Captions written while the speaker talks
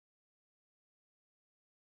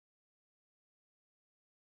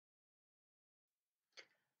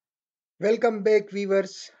Welcome back,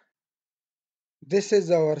 viewers. This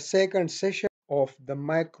is our second session of the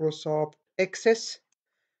Microsoft Access.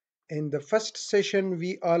 In the first session,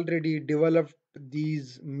 we already developed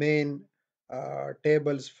these main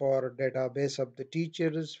tables for database of the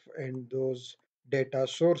teachers and those data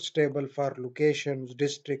source table for locations,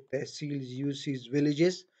 district, tehsils, UCs,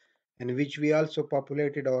 villages, in which we also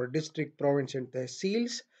populated our district, province, and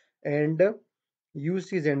tehsils, and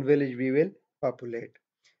UCs and village we will populate.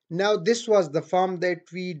 Now, this was the form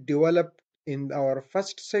that we developed in our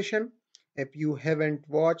first session. If you haven't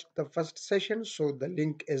watched the first session, so the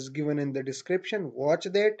link is given in the description. Watch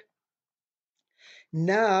that.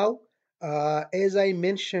 Now, as I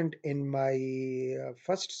mentioned in my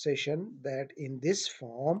first session, that in this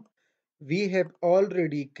form, we have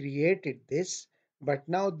already created this. But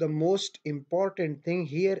now the most important thing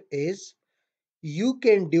here is you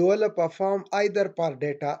can develop a form either for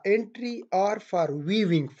data entry or for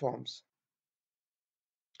viewing forms.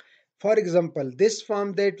 For example, this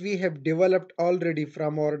form that we have developed already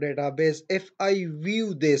from our database, if I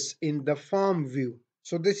view this in the form view,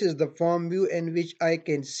 so this is the form view in which I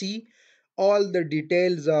can see all the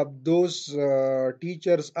details of those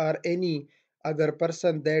teachers or any other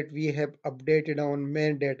person that we have updated on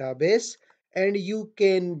main database, and you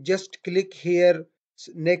can just click here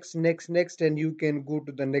next, next, next, and you can go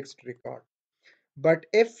to the next record. But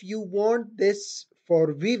if you want this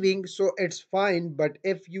for viewing, so it's fine. But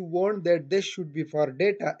if you want that this should be for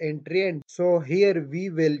data entry, and so here we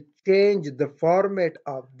will change the format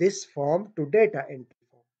of this form to data entry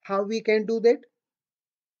form. How we can do that?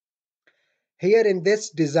 Here in this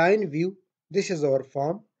design view, this is our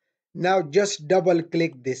form. Now just double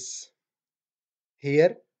click this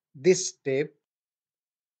here, this tab.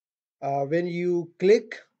 When you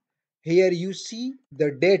click here, you see the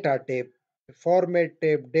data tab, format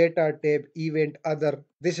tab, data tab, event, other.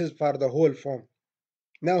 This is for the whole form.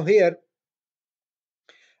 Now here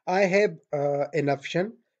I have an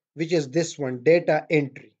option which is this one, data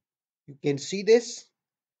entry. You can see this.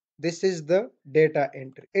 This is the data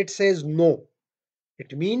entry. It says no.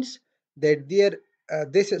 It means that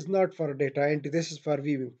this is not for data entry. This is for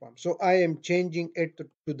viewing form. So I am changing it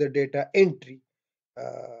to the data entry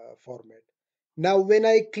format. Now when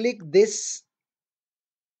I click this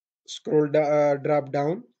drop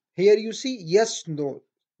down, here you see yes, no.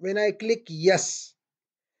 When I click yes,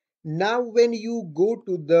 now when you go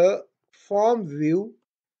to the form view,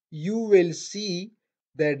 you will see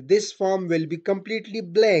that this form will be completely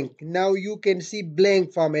blank. Now you can see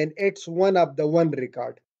blank form, and it's one of the one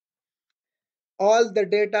record. All the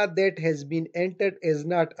data that has been entered is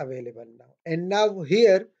not available now. And now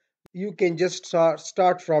here you can just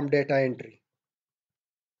start from data entry.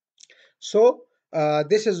 So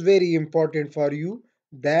this is very important for you,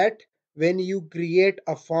 that when you create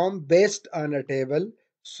a form based on a table,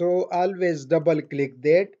 so always double click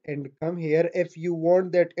that and come here. If you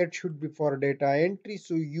want that it should be for data entry,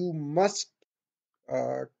 so you must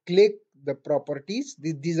click the properties.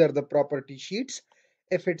 These are the property sheets.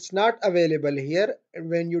 If it's not available here,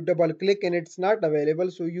 when you double click and it's not available,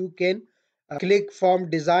 so you can click form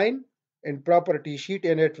design and property sheet,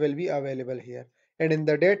 and it will be available here. And in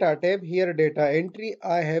the data tab here, data entry,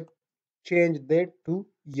 I have changed that to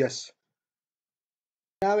yes.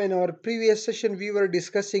 Now in our previous session we were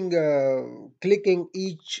discussing clicking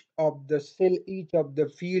each of the cell, each of the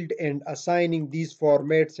field, and assigning these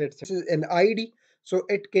formats. This is an ID, so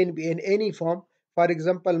it can be in any form. For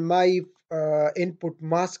example, my input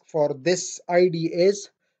mask for this ID is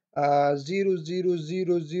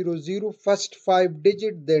 00000, first 5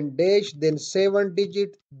 digit, then dash, then 7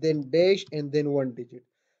 digit, then dash, and then 1 digit.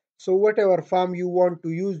 So whatever form you want to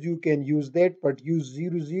use, you can use that, but use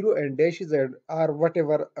 00 and dashes or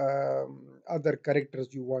whatever other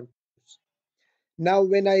characters you want to use. Now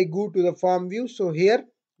when I go to the form view, so here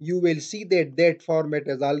you will see that that format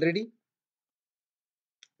is already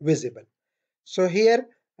visible. So here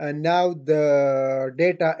now the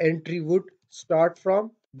data entry would start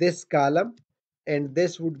from this column, and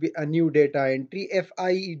this would be a new data entry. If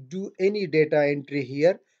I do any data entry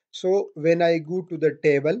here, so when I go to the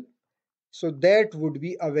table, so that would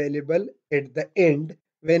be available at the end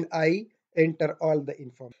when I enter all the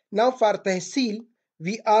information. Now for Tehsil,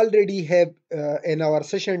 we already have in our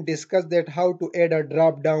session discussed that how to add a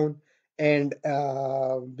drop down, and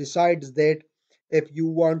besides that, if you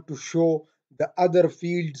want to show the other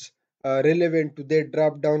fields relevant to that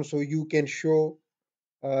drop down, so you can show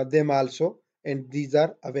them also, and these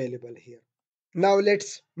are available here. Now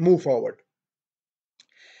let's move forward.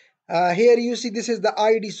 Here you see this is the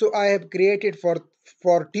ID, so I have created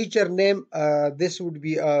for teacher name. This would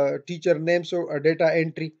be a teacher name, so a data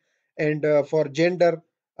entry. And for gender,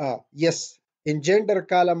 yes, in gender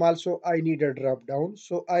column also I need a drop down.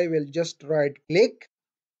 So I will just right click,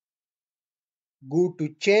 go to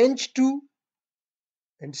change to,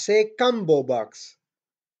 and say combo box.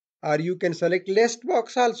 Or you can select list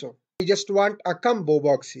box also. I just want a combo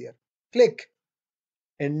box here. Click,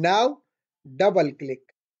 and now double click.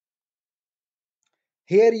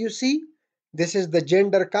 Here you see this is the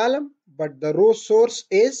gender column, but the row source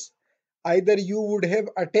is either you would have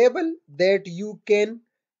a table that you can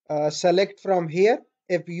select from here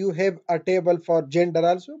if you have a table for gender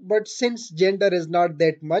also. But since gender is not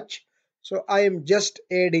that much, so I am just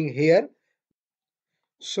adding here.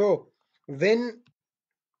 So when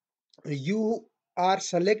you are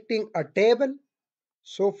selecting a table,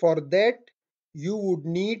 so for that, you would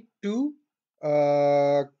need to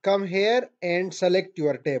come here and select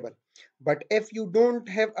your table. But if you don't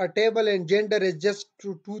have a table and gender is just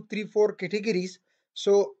two, three, four categories,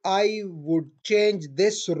 so I would change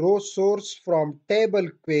this row source from table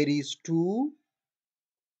queries to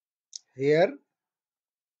here.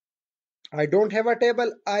 I don't have a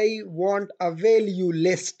table. I want a value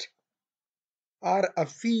list or a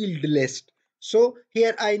field list. So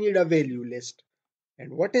here I need a value list.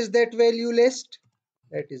 And what is that value list?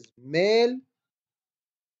 That is male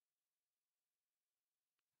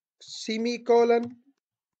semicolon,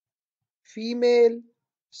 female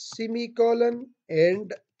semicolon,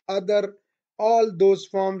 and other, all those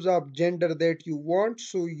forms of gender that you want,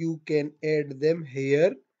 so you can add them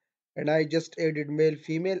here. And I just added male,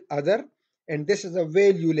 female, other, and this is a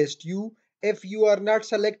value list. You, if you are not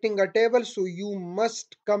selecting a table, so you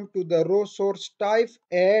must come to the row source type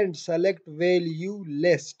and select value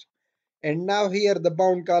list. And now here the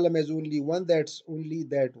bound column is only one, that's only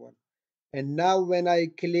that one. And now when I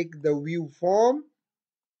click the view form,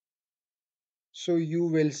 so you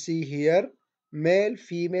will see here male,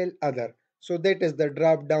 female, other. So that is the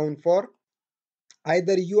drop down for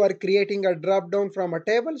either you are creating a drop down from a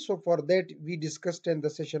table. So for that we discussed in the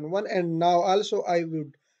session 1, and now also I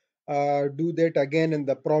would do that again in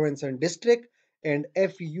the province and district. And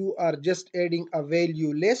if you are just adding a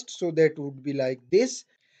value list, so that would be like this.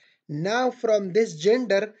 Now from this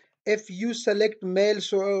gender, if you select male,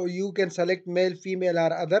 so you can select male, female,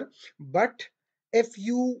 or other. But if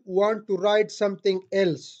you want to write something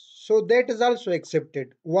else, so that is also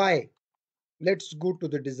accepted. Why? Let's go to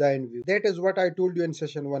the design view. That is what I told you in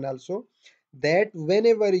session 1 also, that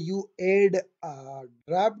whenever you add a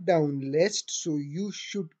drop down list, so you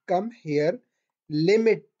should come here,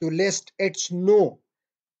 limit to list, it's no.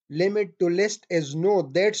 Limit to list is no.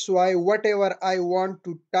 That's why whatever I want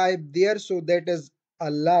to type there, so that is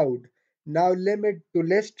allowed. Now limit to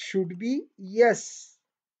list should be yes,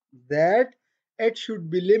 that it should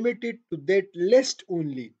be limited to that list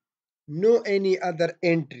only, no any other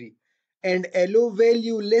entry. And allow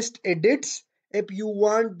value list edits, if you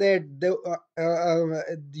want that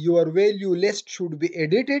your value list should be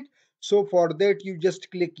edited, so for that you just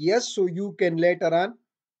click yes, so you can later on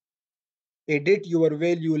edit your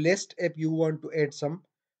value list if you want to add some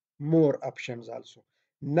more options also.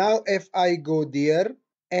 Now if I go there,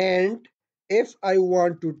 and if I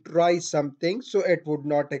want to try something, so it would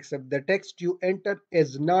not accept the text you enter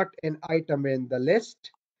is not an item in the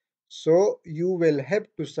list, so you will have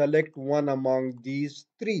to select one among these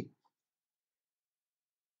three.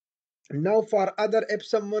 Now for other, if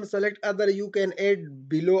someone select other, you can add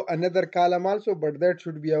below another column also, but that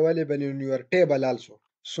should be available in your table also.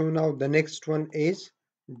 So now the next one is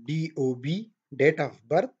DOB, date of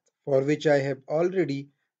birth, for which I have already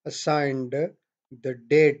assigned the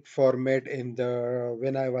date format in the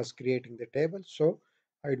when I was creating the table. So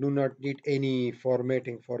I do not need any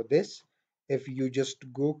formatting for this. If you just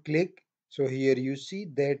go click, so here you see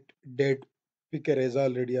that date picker is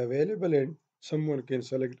already available and someone can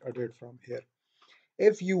select a date from here.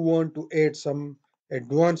 If you want to add some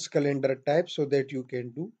advanced calendar type, so that you can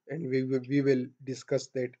do, and we will discuss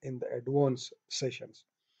that in the advanced sessions.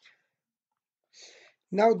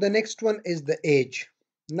 Now the next one is the age.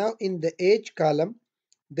 Now in the age column,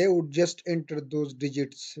 they would just enter those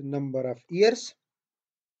digits, number of years.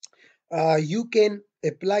 You can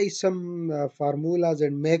apply some formulas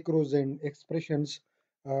and macros and expressions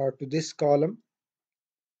to this column,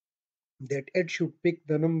 that it should pick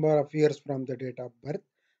the number of years from the date of birth,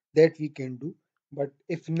 that we can do. But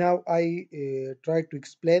if now I try to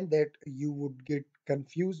explain that, you would get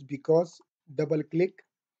confused, because double click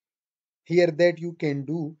here, that you can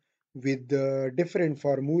do with the different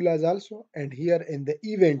formulas also, and here in the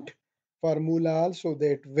event formula also,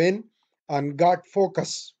 that when on got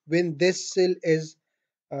focus, when this cell is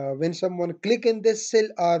when someone click in this cell,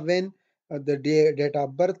 or when the date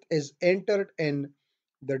of birth is entered, and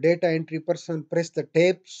the data entry person press the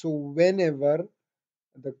tab. So whenever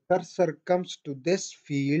the cursor comes to this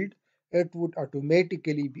field, it would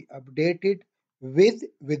automatically be updated with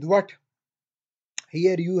what?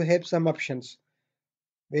 Here you have some options.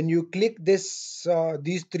 When you click this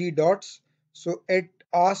these three dots, so it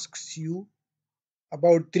asks you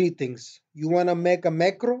about three things. You want to make a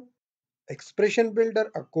macro, expression builder,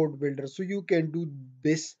 a code builder. So you can do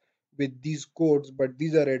this with these codes, but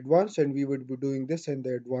these are advanced and we would be doing this in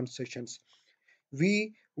the advanced sessions.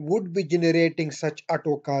 We would be generating such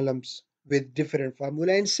auto columns with different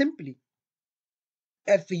formula, and simply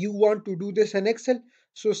if you want to do this in Excel,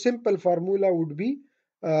 so simple formula would be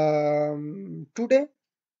today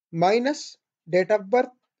minus date of birth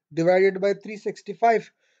divided by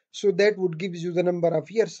 365. So that would give you the number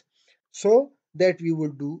of years. So that we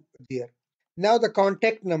will do there. Now the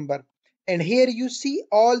contact number. And here you see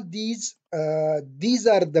all these are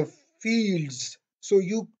the fields. So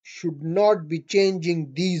you should not be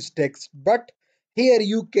changing these text. But here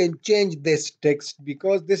you can change this text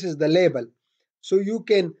because this is the label. So you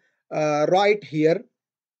can write here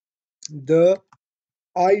the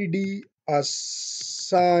ID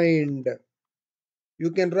assigned.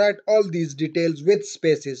 You can write all these details with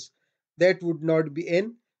spaces. That would not be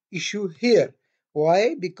an issue here.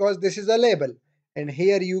 Why? Because this is a label. And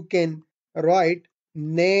here you can write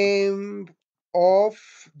name of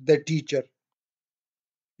the teacher.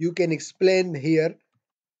 You can explain here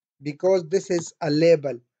because this is a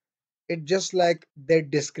label. It just like that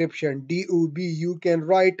description DOB, you can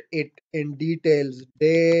write it in details.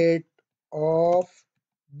 Date of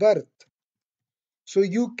birth. So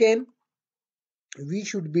you can we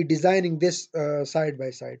should be designing this side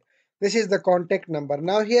by side. This is the contact number.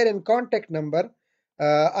 Now here in contact number,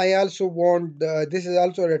 I also want this is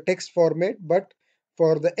also a text format, but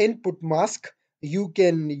for the input mask, you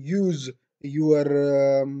can use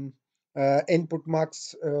your input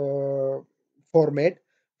marks format.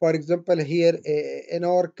 For example, here in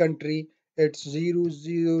our country, it's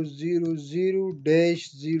 0000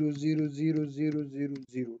 dash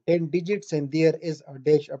 000000 10 digits, and there is a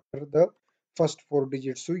dash after the first four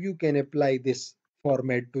digits. So you can apply this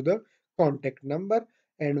format to the contact number.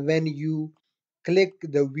 And when you click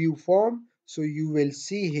the view form, so you will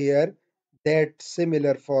see here that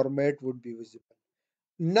similar format would be visible.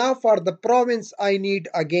 Now for the province, I need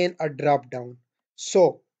again a drop down.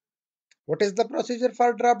 So what is the procedure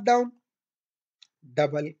for drop down?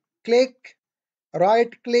 Double click,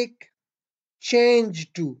 right click,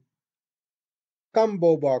 change to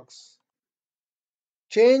combo box.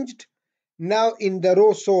 Changed. Now in the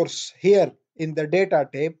row source here in the data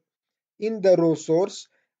tab, in the row source,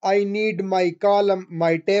 I need my column,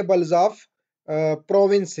 my tables of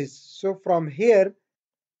provinces. So from here,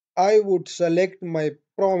 I would select my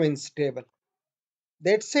province table.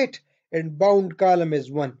 That's it. And bound column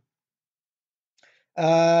is 1.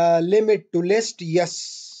 Limit to list,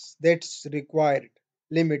 yes, that's required.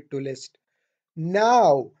 Limit to list.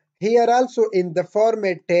 Now, here also in the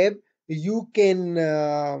format tab, you can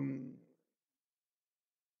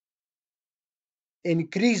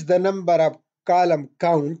increase the number of column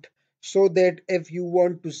count, so that if you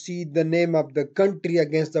want to see the name of the country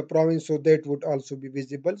against the province, so that would also be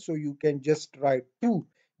visible. So you can just write 2,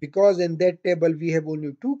 because in that table we have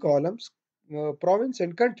only 2 columns, province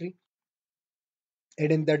and country.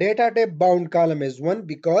 And in the data tab, bound column is 1,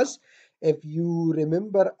 because if you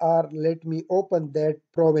remember, or let me open that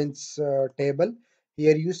province table.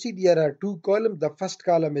 Here you see there are 2 columns. The first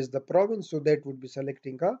column is the province, so that would be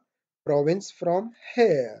selecting a province from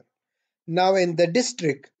here. Now in the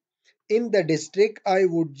district, I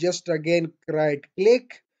would just again right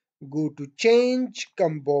click, go to change,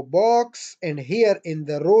 combo box, and here in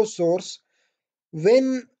the row source,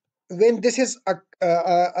 when this is a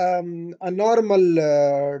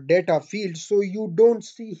normal data field, so you don't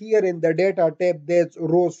see here in the data tab there's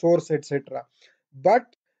row source, etc.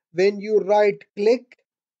 But when you right click,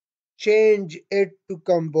 change it to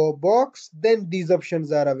combo box, then these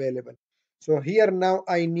options are available. So here now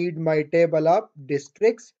I need my table of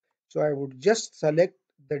districts. So I would just select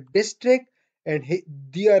the district, and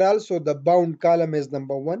there also the bound column is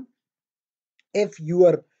number 1. If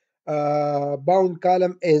your bound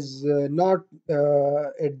column is not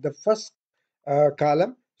at the first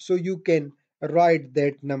column, so you can write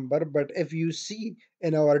that number. But if you see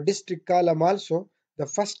in our district column also, the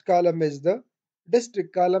first column is the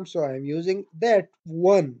district column, so I am using that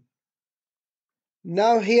one.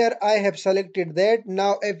 Now here I have selected that.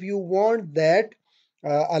 Now if you want that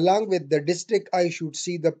along with the district, I should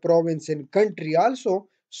see the province and country also.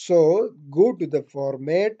 So go to the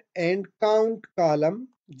format and count column.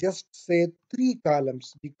 Just say three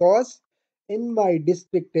columns because in my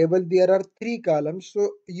district table there are three columns. So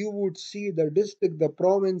you would see the district, the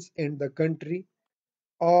province, and the country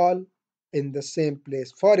all in the same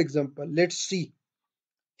place. For example, let's see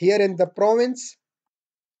here in the province,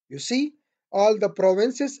 you see all the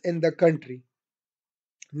provinces in the country.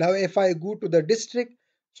 Now, if I go to the district,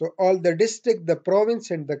 so all the district, the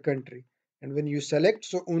province, and the country. And when you select,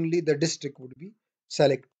 so only the district would be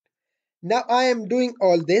selected. Now, I am doing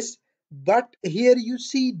all this, but here you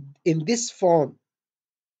see in this form,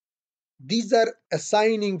 these are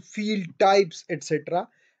assigning field types, etc.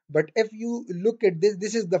 But if you look at this,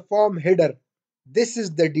 this is the form header. This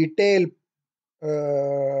is the detail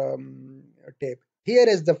tab. Here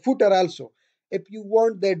is the footer also. If you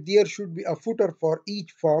want that there should be a footer for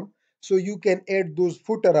each form, so you can add those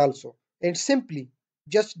footer also and simply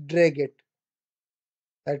just drag it.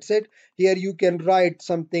 That's it. Here you can write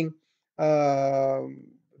something,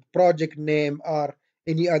 project name or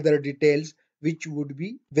any other details which would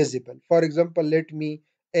be visible. For example, let me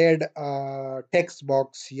add a text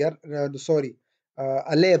box here. Sorry,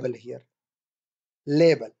 a label here.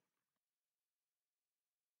 Label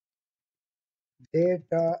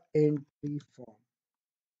data entry form.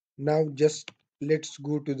 Now just let's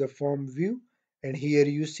go to the form view and here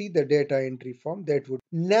you see the data entry form that would.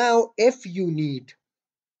 Now if you need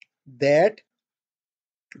that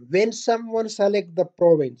when someone select the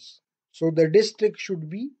province, so the district should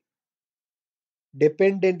be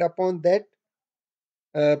dependent upon that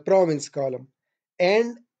province column.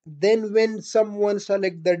 And then when someone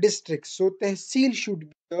select the district, so tehsil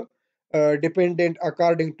should be dependent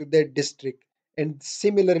according to that district. And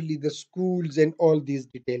similarly, the schools and all these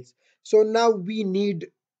details. So now we need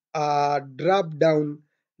a drop down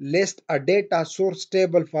list, a data source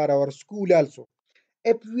table for our school also.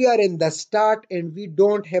 If we are in the start and we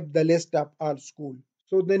don't have the list of our school,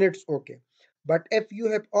 so then it's okay. But if you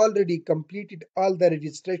have already completed all the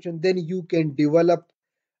registration, then you can develop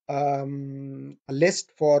a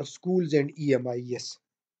list for schools and EMIS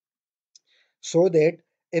so that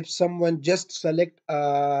if someone just select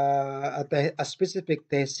a specific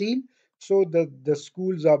tehsil, so the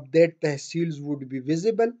schools of that tehsils would be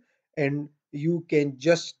visible and you can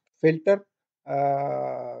just filter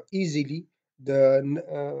easily the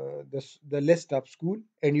list of school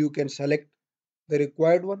and you can select the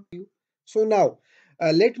required one. So now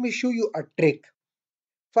let me show you a trick.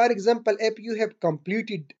 For example, if you have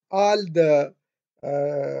completed all the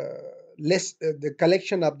the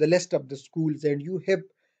collection of the list of the schools, and you have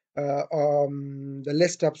the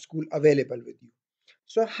list of school available with you,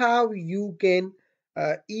 so how you can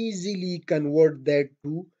easily convert that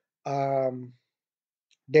to um,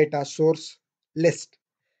 data source list.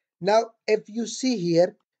 Now, if you see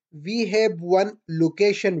here, we have one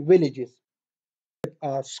location villages,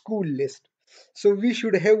 school list. So we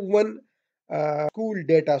should have one school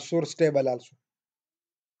data source table also.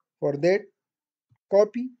 For that,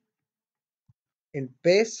 copy and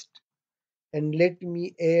paste and let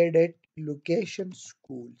me add it location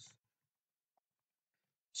schools.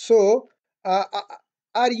 So,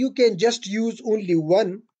 or you can just use only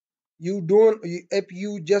one. You don't, if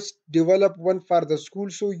you just develop one for the school,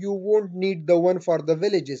 so you won't need the one for the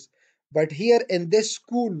villages. But here in this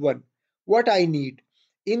school one, what I need?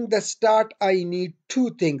 In the start, I need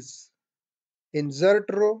two things. Insert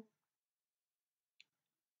row,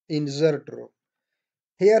 insert row.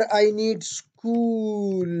 Here I need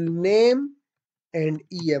school name and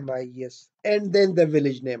EMIS, and then the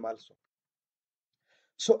village name also.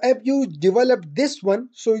 So if you develop this one,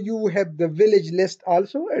 so you have the village list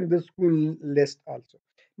also and the school list also.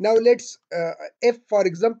 Now let's, if for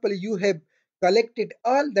example you have collected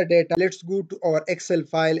all the data, let's go to our Excel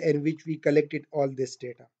file in which we collected all this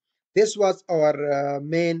data. This was our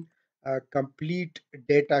main complete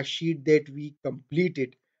data sheet that we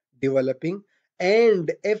completed developing.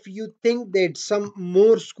 And if you think that some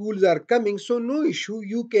more schools are coming, so no issue,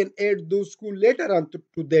 you can add those schools later on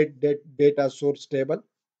to that data source table.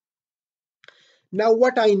 Now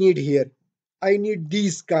what I need here? I need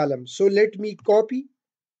these columns. So let me copy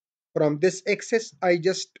from this access. I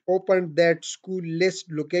just opened that school list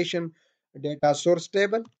location data source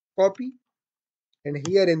table, copy, and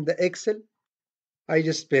here in the Excel, I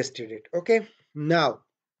just pasted it. Okay. Now,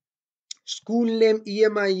 school name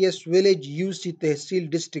EMIS village UC Tehsil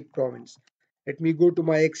district province. Let me go to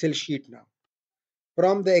my Excel sheet now.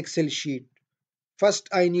 From the Excel sheet, first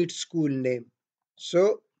I need school name.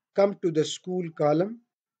 So come to the school column,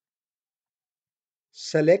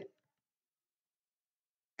 select,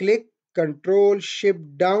 click Control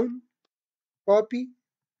Shift down, copy,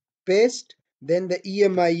 paste, then the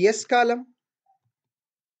EMIS column,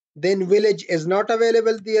 then village is not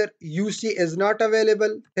available there, UC is not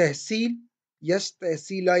available, tehsil, yes,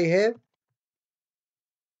 tehsil I have,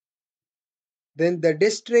 then the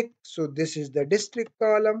district, so this is the district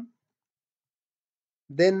column,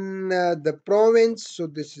 then the province, so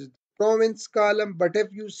this is the province column, but if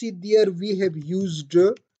you see there we have used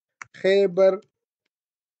Khyber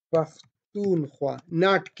Pakhtunkhwa,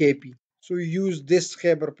 not KP. So use this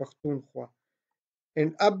Khyber Pakhtunkhwa.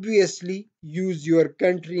 And obviously use your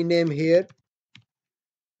country name here.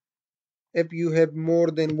 If you have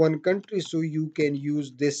more than one country, so you can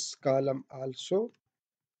use this column also.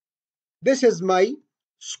 This is my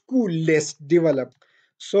school list developed.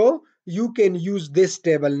 So you can use this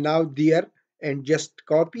table now there and just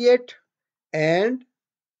copy it and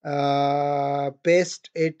paste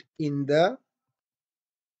it in the.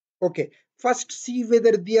 Okay, first see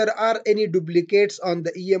whether there are any duplicates on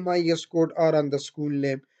the EMIS code or on the school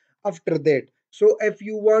name. After that, so if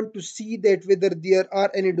you want to see that whether there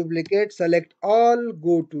are any duplicates, select all,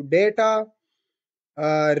 go to data,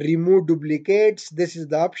 remove duplicates. This is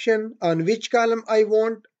the option on which column I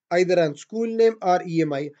want, either on school name or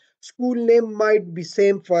EMI. School name might be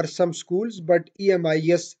same for some schools, but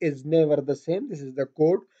EMIS is never the same. This is the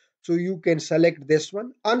code. So you can select this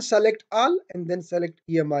one, unselect all, and then select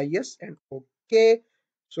EMIS and OK.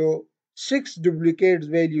 So 6 duplicate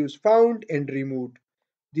values found and removed.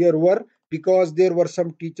 There were, because there were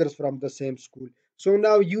some teachers from the same school. So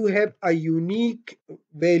now you have a unique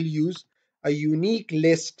values, a unique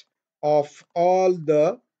list of all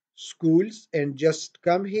the schools, and just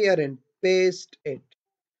come here and paste it.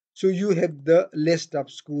 So you have the list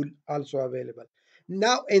of school also available.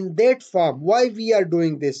 Now in that form, why we are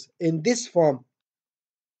doing this? In this form,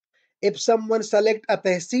 if someone select a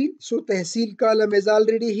tehsil, so tehsil column is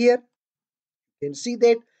already here. You can see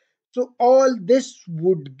that. So all this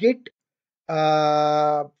would get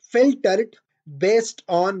filtered based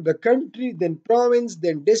on the country, then province,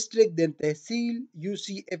 then district, then tehsil. You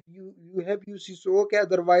see, if you have UC, so okay,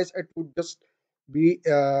 otherwise it would just be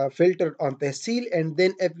filtered on tehsil. And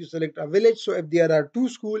then if you select a village, so if there are two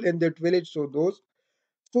schools in that village, so those.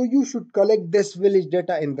 So you should collect this village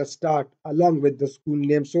data in the start along with the school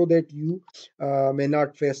name so that you may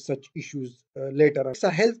not face such issues later on. It's a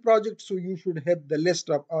health project, so you should have the list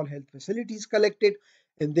of all health facilities collected,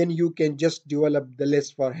 and then you can just develop the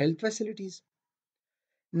list for health facilities.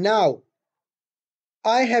 Now,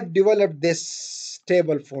 I have developed this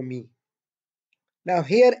table for me. Now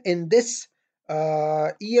here in this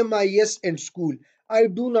EMIS and school, I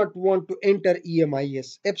do not want to enter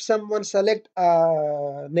EMIS. If someone select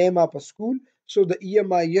a name of a school, so the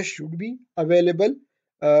EMIS should be available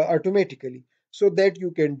automatically. So that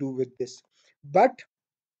you can do with this. But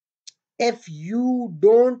if you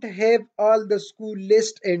don't have all the school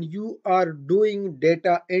list and you are doing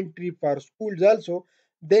data entry for schools also,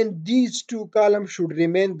 then these two columns should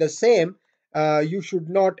remain the same. You should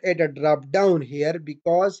not add a drop down here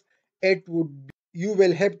because it would you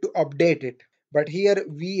will have to update it. But here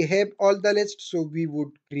we have all the list, so we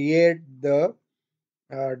would create the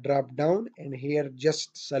drop down, and here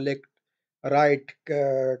just select right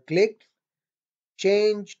click,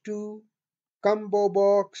 change to combo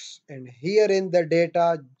box, and here in the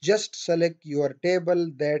data just select your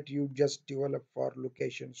table that you just developed for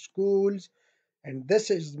location schools, and this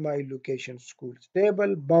is my location schools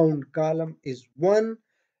table. Bound column is 1,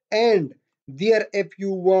 and there if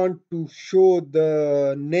you want to show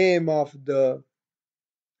the name of the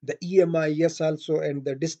EMIS also and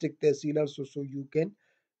the district tehsil also, so you can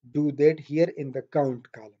do that here in the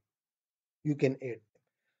count column. You can add.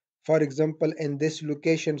 For example, in this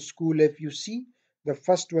location school, if you see, the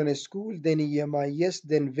first one is school, then EMIS,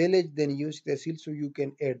 then village, then use tehsil, so you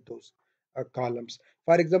can add those columns.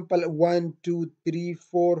 For example, 1, 2, 3,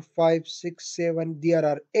 4, 5, 6, 7, there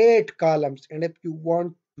are 8 columns, and if you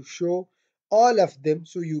want to show all of them,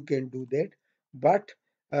 so you can do that. But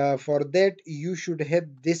for that, you should have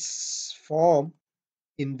this form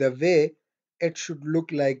in the way it should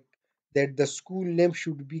look like that the school name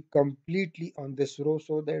should be completely on this row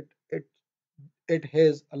so that it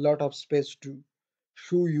has a lot of space to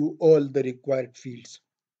show you all the required fields.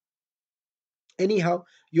 Anyhow,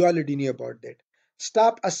 you already knew about that.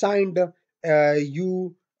 Staff assigned,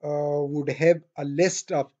 you would have a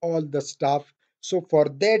list of all the staff. So for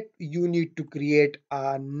that, you need to create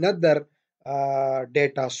another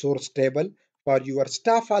data source table for your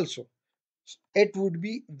staff also. It would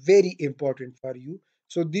be very important for you.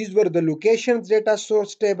 So these were the locations data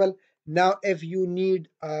source table. Now if you need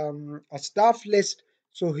a staff list,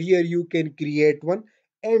 so here you can create one.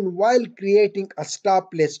 And while creating a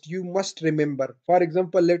stop list, you must remember, for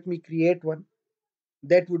example, let me create one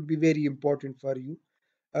that would be very important for you.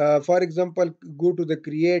 For example, go to the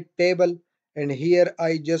create table, and here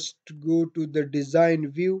I just go to the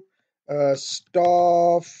design view,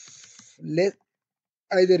 stop list,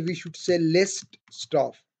 either we should say list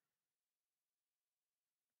staff.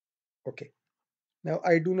 Okay, now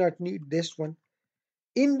I do not need this one.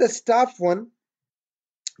 In the staff one,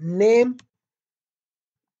 name,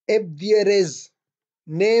 if there is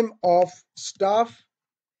name of staff,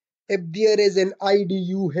 if there is an ID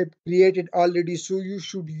you have created already, so you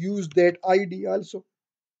should use that ID also.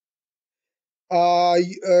 uh,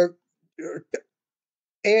 uh,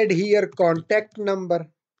 Add here contact number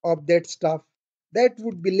of that staff. That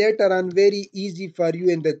would be later on very easy for you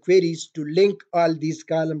in the queries to link all these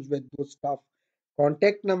columns with those staff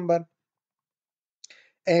contact number.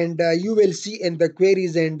 And you will see in the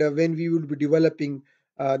queries, and when we will be developing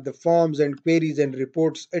the forms and queries and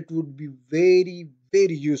reports, it would be very,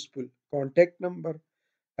 very useful. Contact number.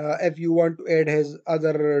 If you want to add his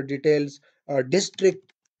other details,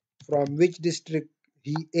 district, from which district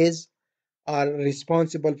he is, are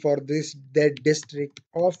responsible for this that district,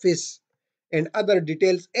 office, and other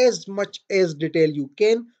details, as much as detail you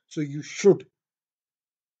can, so you should.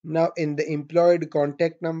 Now in the employed,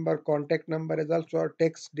 contact number is also a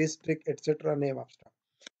text, district, etc., name of staff.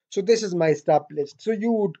 So this is my staff list, so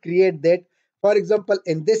you would create that. For example,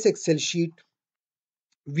 in this excel sheet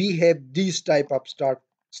we have these type of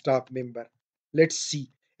staff member. Let's see,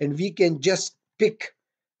 and we can just pick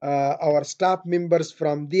our staff members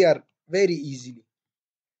from there very easily.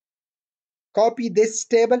 Copy this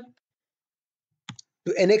table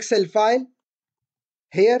to an Excel file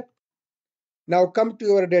here. Now come to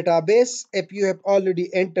your database. If you have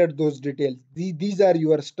already entered those details, these are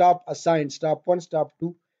your staff assigned, staff 1, staff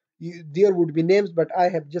 2. There would be names, but I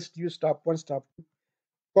have just used staff 1, staff 2.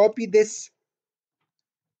 Copy this.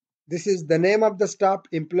 This is the name of the staff.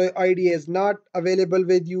 Employee ID is not available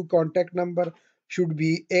with you. Contact number should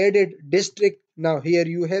be added. District. Now here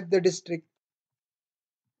you have the district.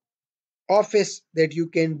 Office, that you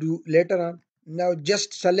can do later on. Now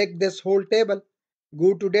just select this whole table.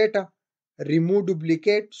 Go to data, remove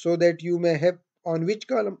duplicate, so that you may have on which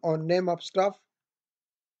column, on name of staff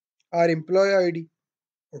or employee ID.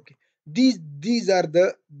 Okay, these are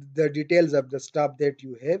the details of the staff that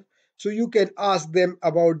you have. So you can ask them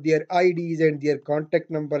about their IDs and their contact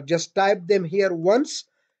number. Just type them here once,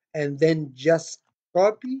 and then just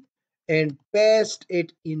copy and paste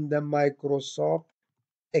it in the Microsoft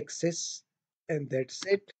Access, and that's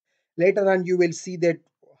it. Later on you will see that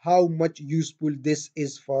how much useful this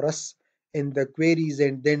is for us in the queries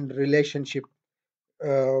and then relationship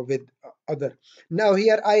with other. Now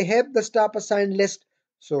here I have the staff assigned list,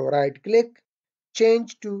 so right click,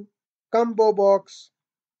 change to combo box,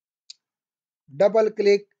 double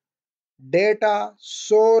click, data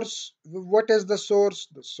source. What is the source?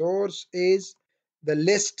 The source is the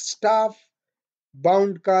list staff.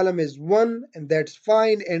 Bound column is 1, and that's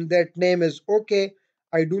fine, and that name is okay.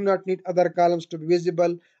 I do not need other columns to be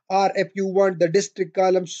visible. Or if you want the district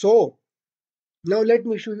column, so now let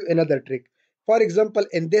me show you another trick. For example,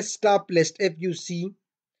 in this stop list, if you see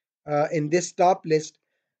in this stop list,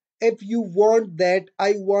 if you want that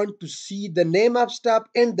I want to see the name of stop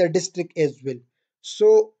and the district as well,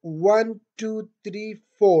 so 1 2 3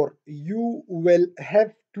 4, you will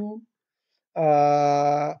have to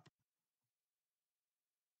uh,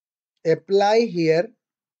 apply here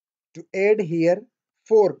to add here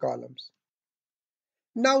 4 columns.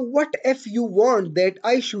 Now, what if you want that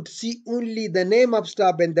I should see only the name of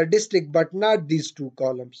staff and the district, but not these 2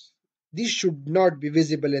 columns? These should not be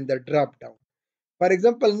visible in the drop down. For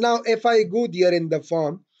example, now if I go there in the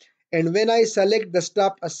form, and when I select the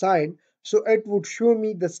staff assigned, so it would show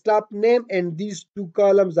me the staff name, and these 2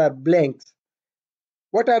 columns are blanks.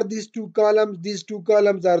 What are these 2 columns? These 2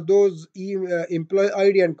 columns are those employee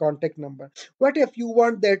ID and contact number. What if you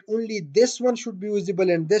want that only this one should be visible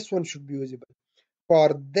and this one should be visible?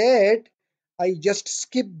 For that, I just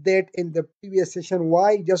skipped that in the previous session.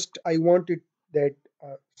 Why? Just I wanted that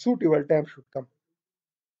suitable time should come.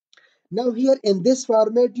 Now here in this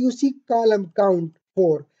format, you see column count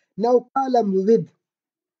 4. Now column width.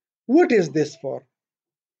 What is this for?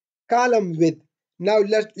 Column width. Now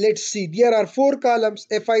let's see. There are 4 columns.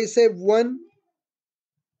 If I say 1,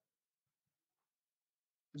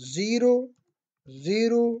 0,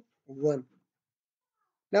 0, 1.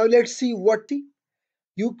 Now let's see what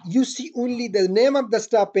you see only the name of the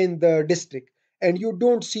staff in the district, and you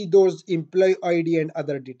don't see those employee ID and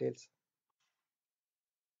other details.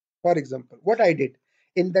 For example, what I did,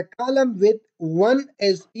 In the column with 1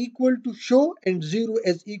 is equal to show and 0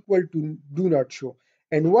 is equal to do not show.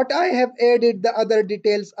 And what I have added the other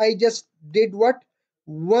details, I just did what?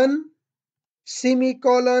 1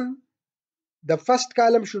 semicolon. The first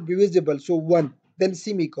column should be visible, so 1, then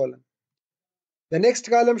semicolon. The next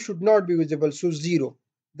column should not be visible, so 0,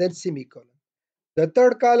 then semicolon. The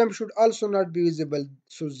third column should also not be visible,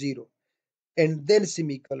 so 0, and then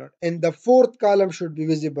semicolon. And the fourth column should be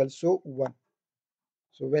visible, so 1.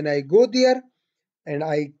 So when I go there and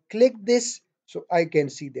I click this, so I can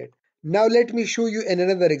see that. Now let me show you in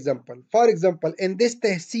another example. For example, in this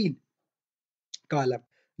Tehsil column,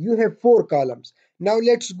 you have 4 columns. Now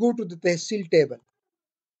let's go to the Tehsil table.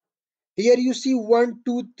 Here you see 1,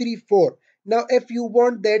 2, 3, 4. Now if you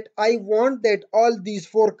want that, I want that all these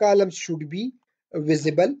 4 columns should be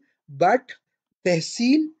visible, but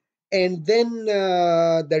Tehsil and then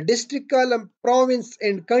the district column, province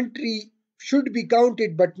and country should be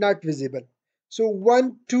counted but not visible. So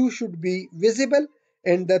 1, 2 should be visible,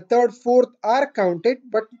 and the third, fourth are counted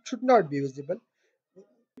but should not be visible.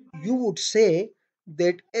 You would say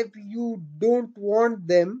that if you don't want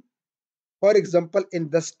them, for example, in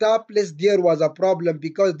the stop list, there was a problem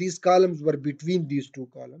because these columns were between these two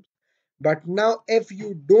columns. But now, if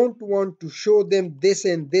you don't want to show them this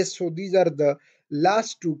and this, so these are the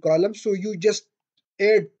last two columns, so you just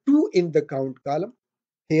add 2 in the count column.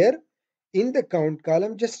 Here, in the count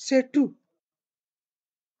column, just say 2.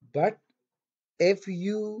 But if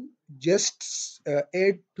you just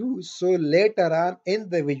add 2, so later on in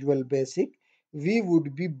the Visual Basic, we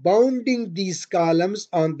would be bounding these columns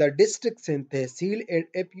on the districts in Tehsil, and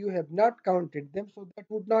if you have not counted them, so that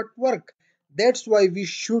would not work. That's why we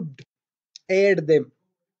should add them.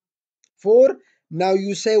 4, now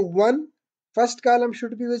you say 1, first column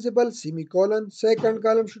should be visible, semicolon, second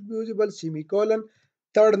column should be visible, semicolon,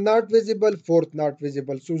 third not visible, fourth not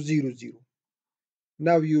visible, so 0, 0.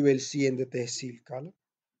 Now you will see in the Tehsil column.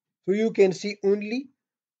 So you can see only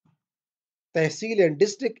Tehsil and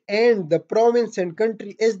district, and the province and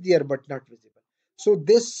country is there but not visible. So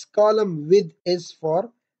this column width is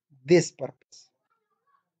for this purpose.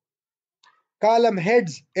 Column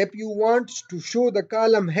heads, if you want to show the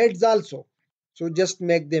column heads also, so just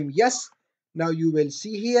make them yes. Now you will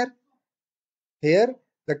see here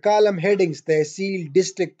the column headings, Tehsil,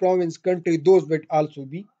 district, province, country, those will also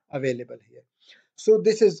be available here. So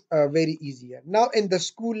this is very easier. Now in the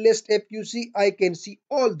school list, if you see, I can see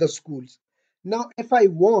all the schools. Now if I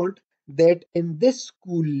want that in this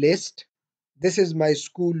school list, this is my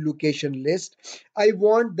school location list, I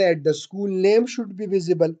want that the school name should be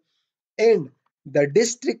visible and the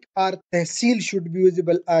district or tehsil should be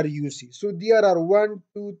visible RUC. So there are 1,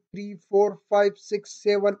 2, 3, 4, 5, 6,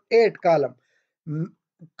 7, 8 column.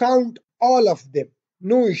 Count all of them.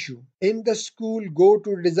 No issue. In the school, go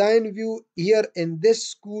to design view. Here in this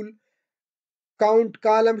school, count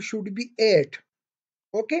column should be 8.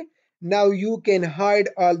 Okay. Now you can hide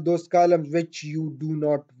all those columns which you do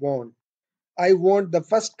not want. I want the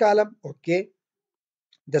first column. Okay.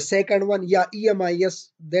 The second one, yeah, EMI,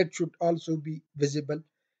 yes, that should also be visible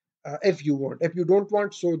if you want. If you don't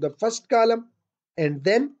want, so the first column and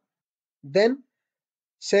then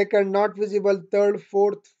second not visible, third,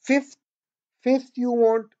 fourth, fifth you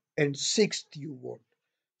want, and sixth you want.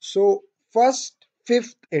 So first,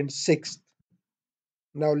 fifth, and sixth.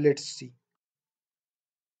 Now let's see.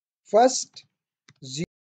 First,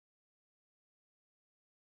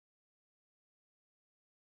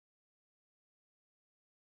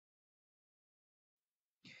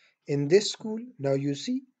 in this school, now you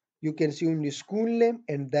see, you can see only school name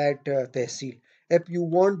and that tehsil. If you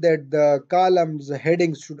want that the columns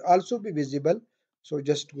headings should also be visible, so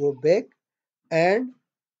just go back and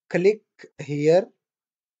click here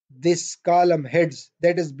this column heads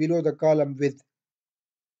that is below the column with.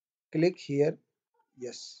 Click here,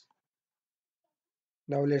 yes.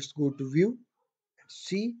 Now let's go to view.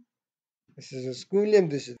 See, this is a school name,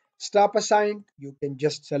 this is stop assigned. You can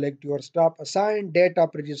just select your stop assigned. Date of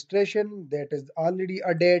registration, that is already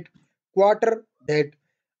a date. Quarter, that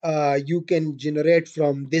you can generate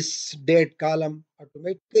from this date column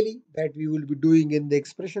automatically, that we will be doing in the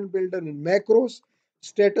expression builder in macros.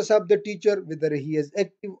 Status of the teacher, whether he is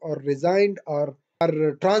active or resigned or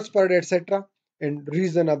transferred, etc., and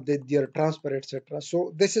reason of their transfer, etc.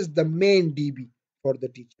 So this is the main DB for the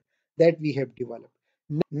teacher that we have developed.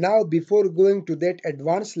 Now, before going to that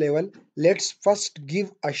advanced level, let's first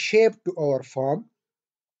give a shape to our form.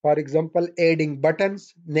 For example, adding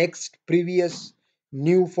buttons, next, previous,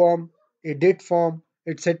 new form, edit form,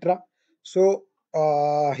 etc. So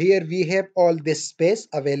here we have all this space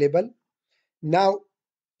available. Now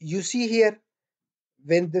you see here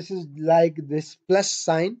when this is like this plus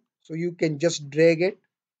sign, so you can just drag it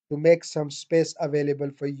to make some space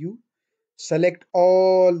available for you. Select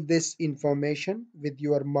all this information with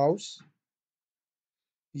your mouse.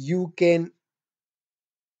 You can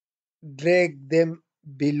drag them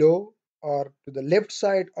below or to the left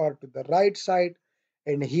side or to the right side,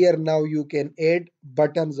 and here now you can add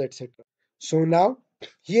buttons, etc. So now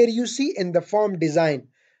here you see in the form design,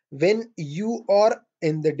 when you are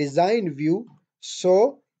in the design view,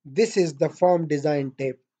 so this is the form design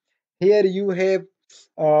tab. Here you have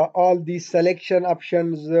all these selection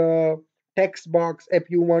options, text box. If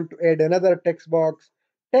you want to add another text box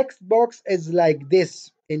is like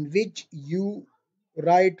this, in which you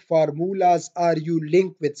write formulas or you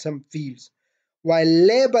link with some fields. While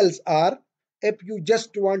labels are, if you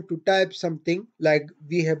just want to type something like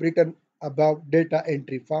we have written about data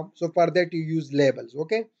entry form. So for that you use labels.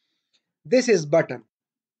 Okay. This is button.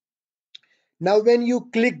 Now when you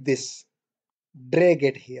click this, drag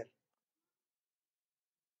it here.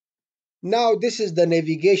 Now this is the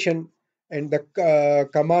navigation and the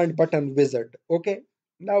command button wizard. Okay.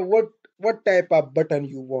 Now what type of button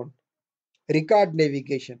you want? Record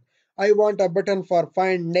navigation. I want a button for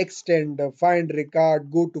find next and find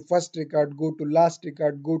record, go to first record, go to last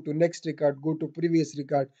record, go to next record, go to previous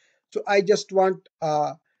record. So I just want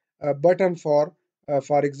a button for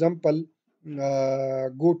example,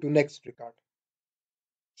 go to next record.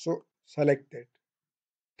 So select it.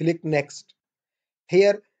 Click next.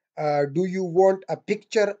 Here, do you want a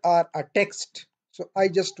picture or a text? So I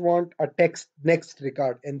just want a text next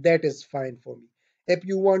record, and that is fine for me. If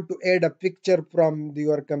you want to add a picture from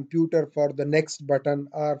your computer for the next button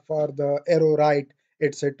or for the arrow right,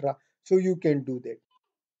 etc., so you can do that.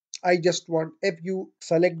 I just want, if you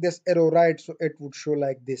select this arrow right, so it would show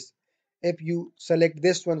like this. If you select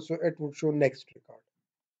this one, so it would show next record.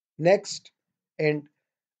 Next, and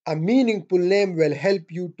a meaningful name will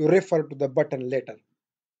help you to refer to the button later.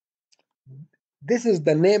 This is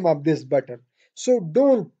the name of this button. So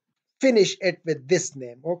don't finish it with this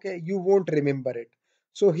name. Okay, you won't remember it.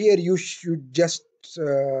 So here you should just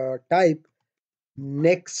type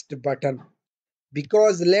next button,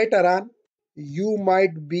 because later on you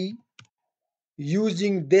might be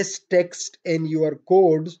using this text in your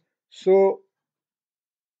codes. So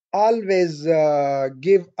always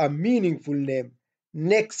give a meaningful name.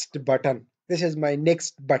 Next button. This is my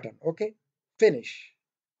next button. Okay, finish.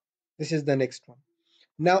 This is the next one.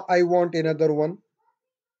 Now I want another one,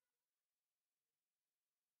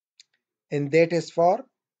 and that is for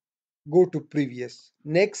go to previous.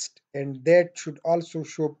 Next, and that should also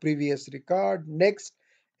show previous record. Next,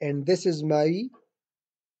 and this is my,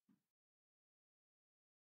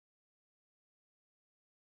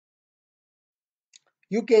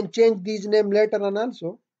 you can change these name later on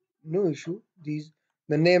also, no issue. These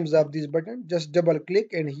the names of this button, just double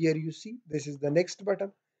click and here you see this is the next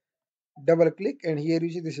button. Double click and here you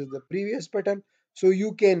see this is the previous button. So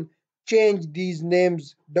you can change these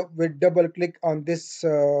names with double click on this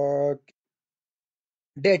data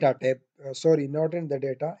tab. Sorry, not in the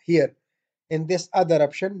data, here in this other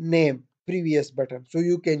option, name previous button. So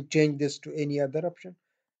you can change this to any other option.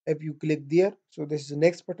 If you click there, so this is the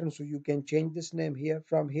next button, so you can change this name here,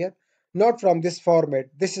 from here, not from this format.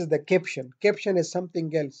 This is the caption. Caption is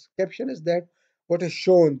something else. Caption is that what is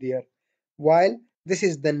shown there, while this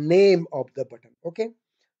is the name of the button. Okay,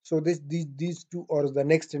 so these two are the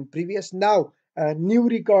next and previous. Now new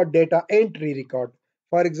record, data entry record.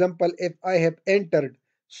 For example, if I have entered,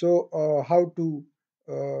 so how to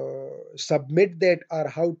submit that, or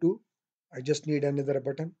how to, I just need another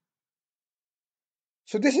button.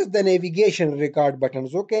 So this is the navigation record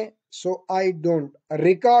buttons. Okay, so I don't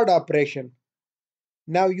record operation.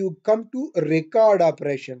 Now you come to record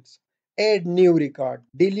operations. Add new record,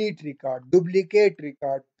 delete record, duplicate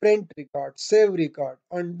record, print record, save record,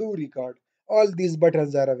 undo record. All these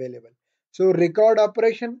buttons are available. So record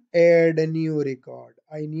operation, add a new record.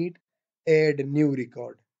 I need add new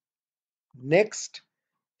record. Next,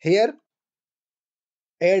 here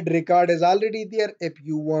add record is already there. If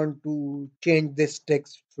you want to change this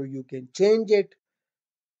text, so you can change it.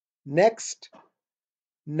 Next,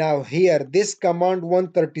 now here this command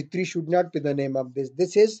 133 should not be the name of this.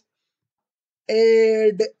 This is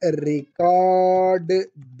add record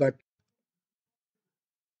but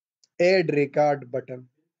add record button.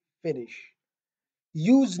 Finish.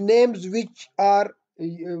 Use names which are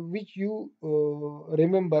which you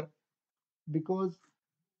remember, because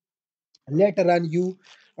later on you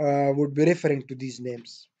would be referring to these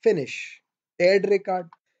names. Finish. Add record.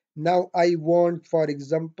 Now I want, for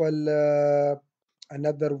example,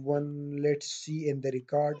 another one. Let's see in the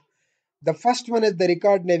record. The first one is the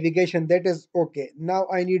record navigation. That is okay. Now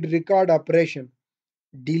I need record operation.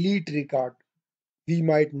 Delete record. We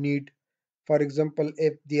might need, for example,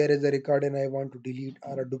 if there is a record and I want to delete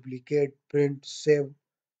or a duplicate, print,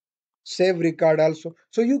 save record also.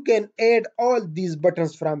 So you can add all these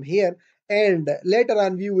buttons from here, and later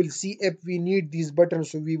on we will see if we need these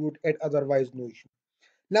buttons, so we would add, otherwise no issue.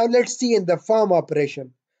 Now let's see in the form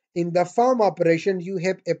operation. In the form operation, you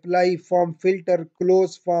have apply form filter,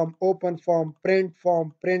 close form, open form, print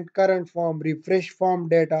current form, refresh form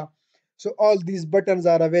data. So all these buttons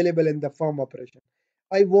are available in the form operation.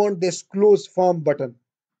 I want this close form button.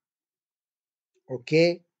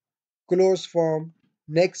 Okay, close form.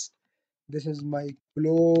 Next, this is my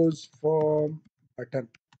close form button.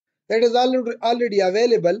 That is already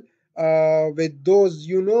available with those,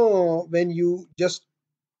 when you just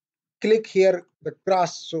click here the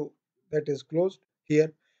cross, so that is closed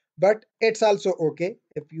here, but it's also okay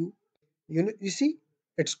if you see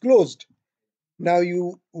it's closed. Now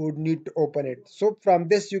you would need to open it, so from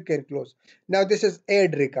this you can close. Now this is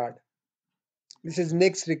add record. This is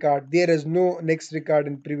next record. There is no next record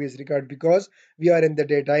in previous record because we are in the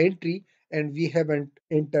data entry and we haven't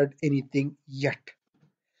entered anything yet.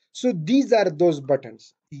 So these are those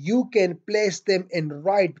buttons. You can place them in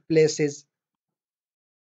right places.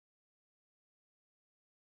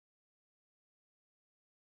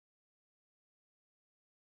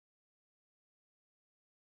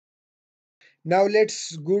 Now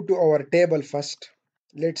let's go to our table first.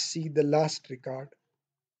 Let's see the last record.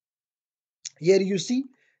 Here you see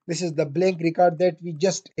this is the blank record that we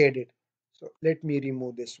just added. So let me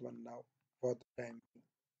remove this one now for the time.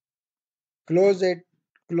 Close it,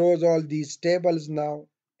 close all these tables now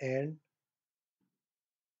and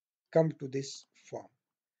come to this form.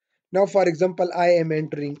 Now for example, I am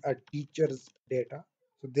entering a teacher's data.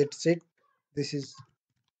 So that's it. This is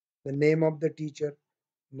the name of the teacher.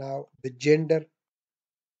 Now the gender.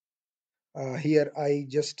 Here I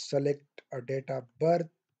just select a date of birth.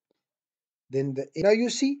 Then now you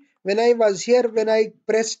see when I was here, when I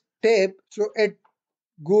press tab, so it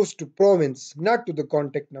goes to province, not to the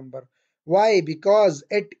contact number. Why? Because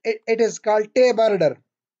it is called tab order.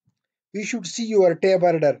 You should see your tab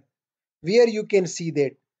order where you can see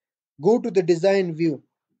that. Go to the design view.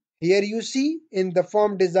 Here you see in the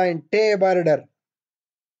form design tab order.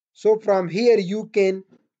 So from here you can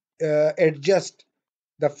adjust.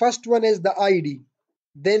 The first one is the ID.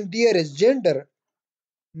 Then there is gender,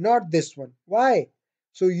 not this one. Why?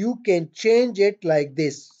 So you can change it like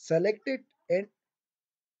this. Select it and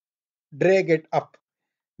drag it up.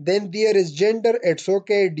 Then there is gender, it's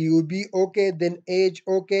okay. DUB okay. Then age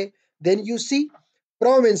okay. Then you see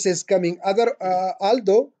province is coming.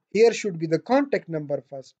 Although here should be the contact number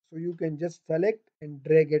first. So you can just select and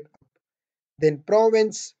drag it up. Then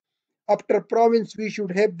province. After province, we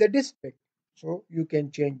should have the district. So you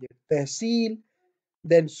can change it. Tehsil,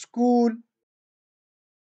 then school.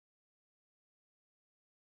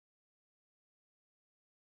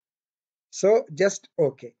 So just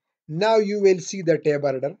okay. Now you will see the tab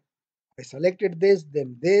order. I selected this,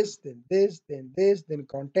 then this, then this, then this, then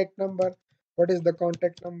contact number. What is the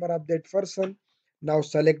contact number of that person? Now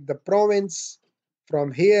select the province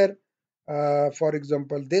from here. For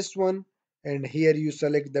example, this one. And here you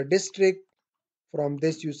select the district. From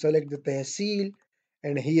this you select the tehsil.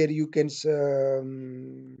 And here you can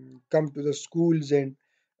come to the schools, and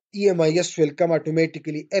EMIS will come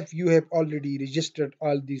automatically if you have already registered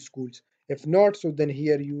all these schools. If not, so then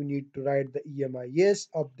here you need to write the EMIS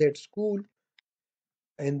of that school,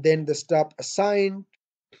 and then the stop assigned,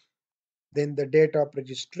 then the date of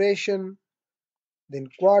registration, then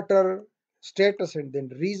quarter, status, and then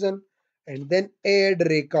reason, and then add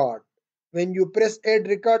record. When you press add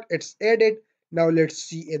record, it's added. Now let's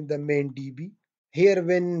see in the main DB. Here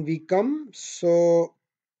when we come, so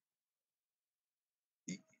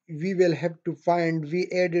we will have to find, we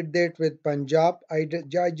added that with Punjab. I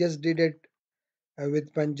just did it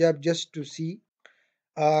with Punjab just to see.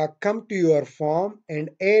 Come to your form and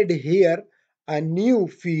add here a new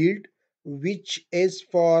field which is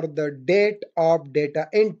for the date of data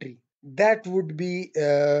entry. That would be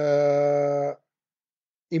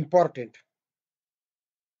important.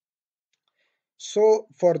 So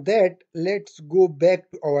for that, let's go back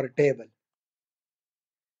to our table.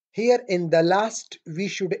 Here in the last, we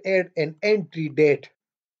should add an entry date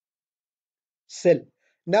cell.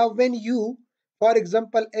 Now when you, for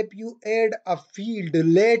example, if you add a field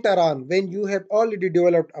later on when you have already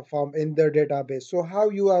developed a form in the database, so how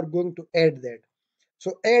you are going to add that?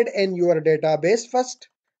 So add in your database first,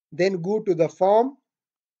 then go to the form,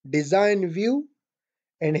 design view,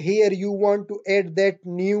 and here you want to add that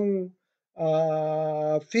new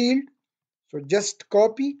field. So just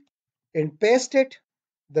copy and paste it,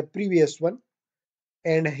 the previous one,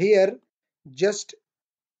 and here just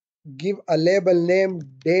give a label name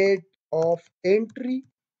date of entry,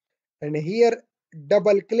 and here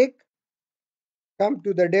double click, come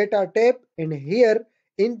to the data tab, and here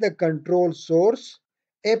in the control source,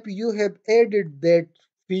 if you have added that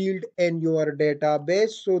field in your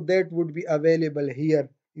database, so that would be available here.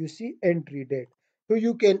 You see entry date. So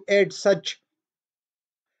you can add such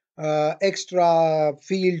extra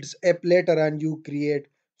fields up later on you create,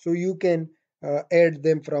 so you can add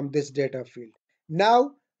them from this data field.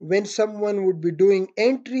 Now when someone would be doing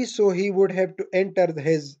entry, so he would have to enter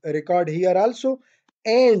his record here also,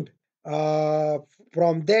 and uh,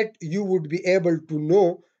 from that you would be able to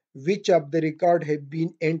know which of the record have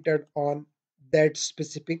been entered on that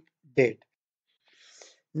specific date.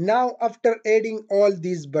 Now after adding all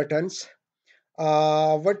these buttons,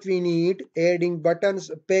 what we need, adding buttons,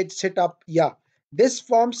 page setup. Yeah, this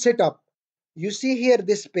form setup, you see here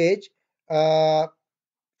this page, uh,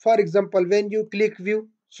 for example when you click view,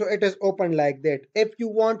 so it is open like that. If you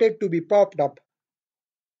want it to be popped up,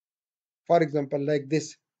 for example like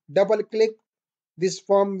this, double click this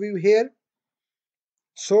form view here.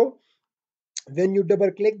 So when you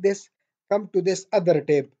double click this, come to this other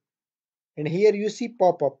tab, and here you see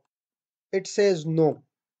pop up, it says no.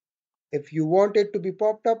 If you want it to be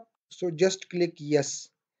popped up, so just click yes.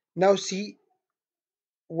 Now see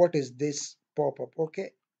what is this pop up.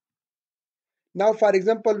 Okay, now for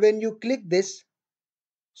example when you click this,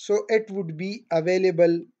 so it would be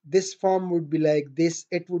available, this form would be like this,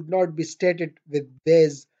 it would not be stated with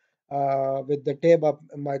this with the tab of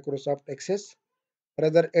Microsoft Access,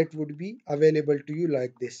 rather it would be available to you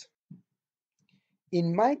like this.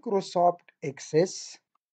 In Microsoft Access,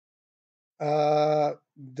 uh,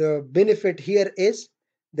 the benefit here is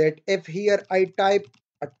that if here I type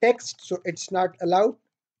a text, so it's not allowed.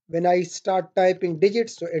 When I start typing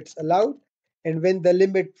digits, so it's allowed. And when the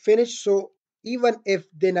limit finish, so even if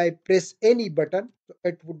then I press any button, so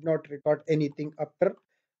it would not record anything after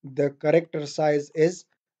the character size is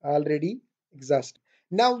already exhausted.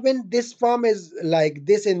 Now when this form is like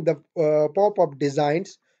this in the pop-up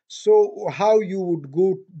designs, so how you would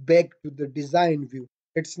go back to the design view,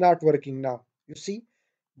 it's not working now. You see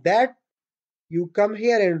that, you come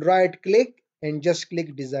here and right click and just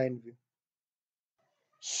click design view.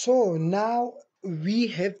 So now we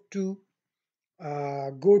have to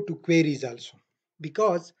go to queries also,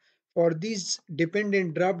 because for this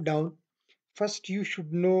dependent drop down, first you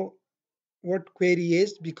should know what query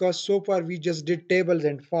is, because so far we just did tables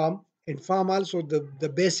and form, and form also the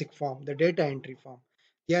basic form, the data entry form.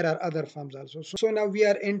 There are other forms also. So now we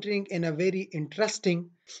are entering in a very interesting,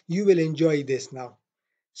 you will enjoy this now.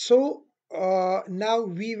 So now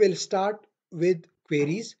we will start with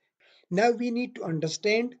queries. Now we need to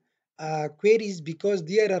understand queries, because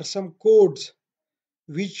there are some codes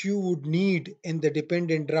which you would need in the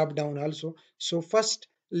dependent drop down also. So first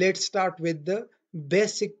let's start with the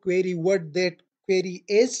basic query, what that query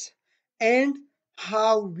is, and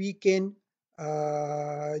how we can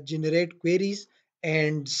generate queries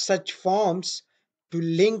and such forms to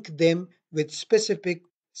link them with specific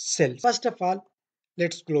cells. First of all,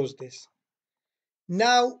 let's close this.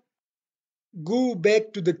 Now go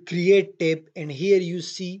back to the create tab, and here you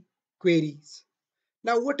see queries.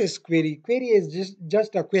 Now what is query? Query is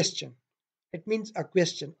just a question. It means a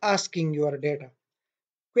question, asking your data,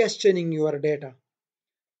 questioning your data.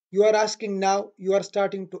 You are asking now, you are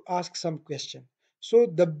starting to ask some question. So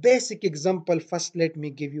the basic example first let me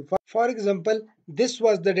give you. For example, this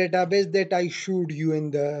was the database that I showed you in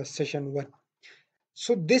the session 1.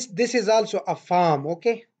 So this is also a farm,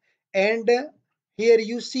 okay, and here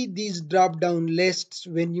you see these drop down lists.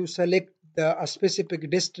 When you select a specific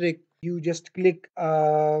district, you just click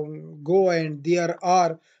go, and there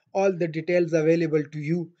are all the details available to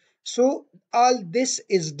you. So all this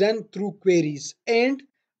is done through queries and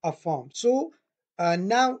a form. So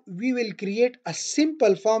now we will create a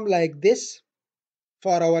simple form like this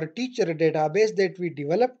for our teacher database that we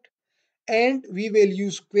developed, and we will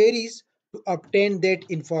use queries to obtain that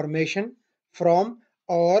information from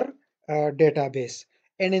our database.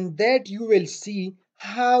 And in that you will see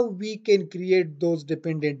how we can create those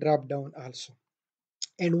dependent drop down also.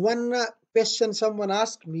 And one question someone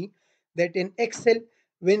asked me, that in Excel,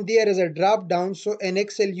 when there is a drop down, so in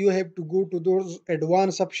Excel you have to go to those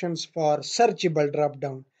advanced options for searchable drop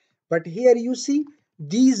down. But here you see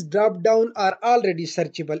these drop down are already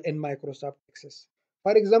searchable in Microsoft Access.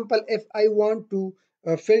 For example, if I want to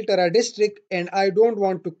filter a district and I don't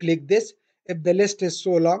want to click this, if the list is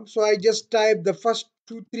so long, so I just type the first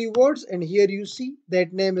two, three words, and here you see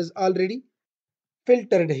that name is already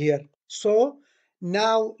filtered here. So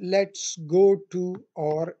now let's go to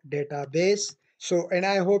our database. So, and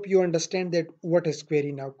I hope you understand that what is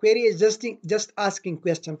query now. Query is just asking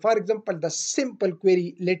question. For example, the simple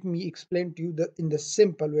query, let me explain to you in the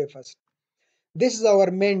simple way first. This is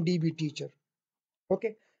our main DB teacher.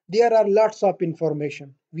 Okay, there are lots of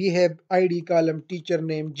information. We have ID column, teacher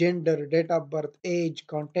name, gender, date of birth, age,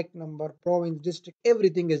 contact number, province, district,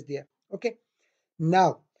 everything is there. Okay,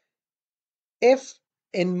 now if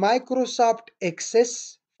in Microsoft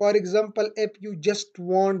Access, for example, if you just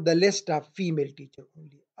want the list of female teacher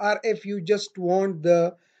only, or if you just want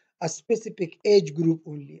the a specific age group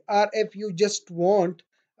only, or if you just want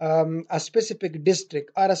a specific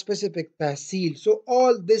district or a specific tahsil, so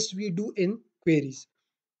all this we do in queries.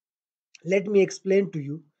 Let me explain to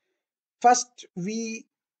you. First, we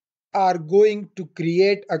are going to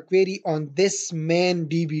create a query on this main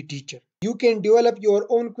DB teacher. You can develop your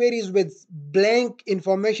own queries with blank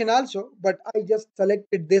information also, but I just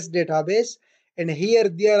selected this database, and here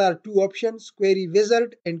there are two options, query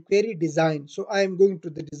wizard and query design. So I am going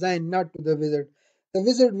to the design, not to the wizard. The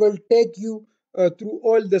wizard will take you through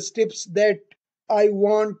all the steps that I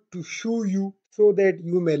want to show you so that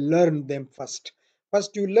you may learn them first.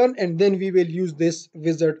 First you learn, and then we will use this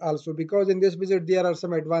wizard also, because in this wizard there are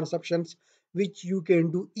some advanced options which you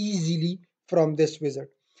can do easily from this wizard.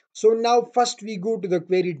 So now first we go to the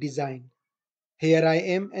query design. Here I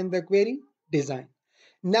am in the query design.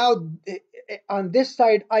 Now on this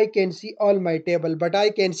side I can see all my table, but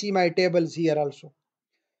I can see my tables here also.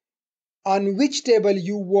 On which table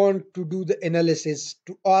you want to do the analysis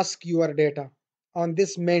to ask your data on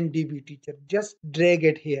this main DB teacher, just drag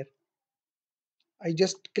it here. I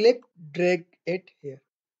just click, drag it here.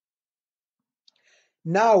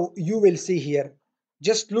 Now you will see here.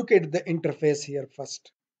 Just look at the interface here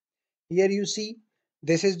first. Here you see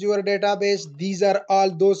this is your database. These are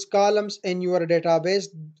all those columns in your database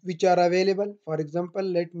which are available. For example,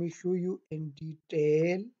 let me show you in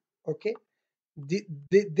detail. Okay,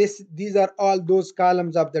 these are all those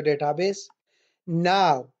columns of the database.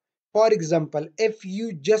 Now, for example, if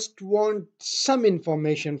you just want some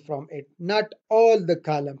information from it, not all the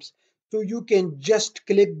columns, so you can just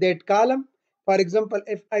click that column. For example,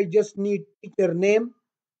 if I just need teacher name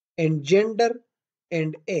and gender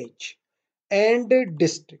and age and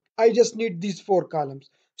district, I just need these four columns.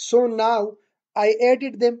 So now I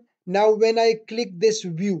added them. Now when I click this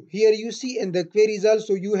view, here you see in the queries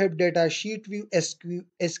also you have data sheet view,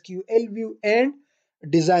 SQL view, and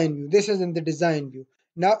design view. This is in the design view.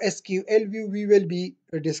 Now SQL view, we will be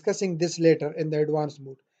discussing this later in the advanced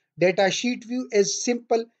mode. Data sheet view is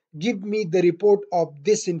simple. Give me the report of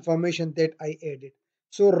this information that I added.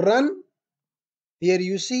 So run. Here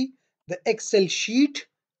you see the Excel sheet,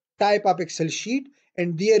 type of Excel sheet,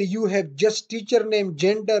 and there you have just teacher name,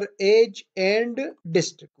 gender, age, and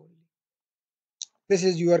district only. This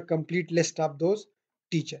is your complete list of those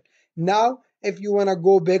teacher. Now, if you want to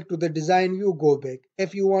go back to the design view, go back.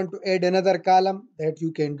 If you want to add another column, that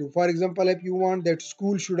you can do. For example, if you want that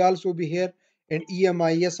school should also be here and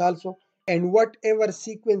EMIS also, and whatever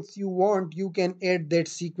sequence you want, you can add that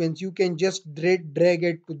sequence. You can just drag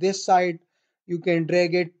it to this side. You can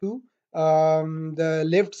drag it to the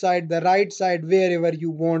left side, the right side, wherever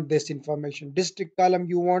you want this information. District column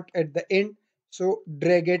you want at the end, so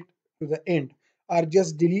drag it to the end, or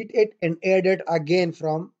just delete it and add it again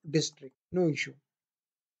from district, no issue.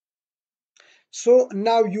 So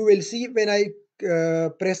now you will see when I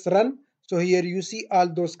press run, so here you see all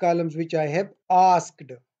those columns which I have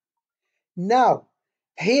asked. Now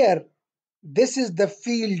here, this is the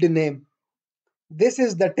field name, this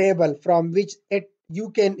is the table from which you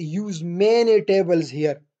can use many tables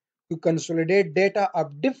here to consolidate data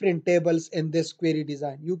of different tables in this query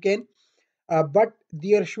design. You can but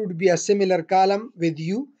there should be a similar column with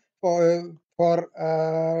you for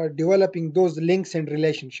developing those links and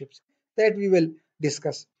relationships that we will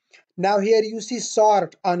discuss. Now here you see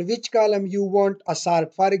sort, on which column you want a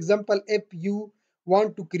sort. For example, if you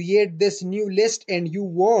want to create this new list and you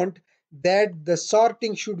want that the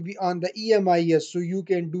sorting should be on the EMIS, so you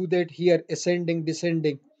can do that here, ascending,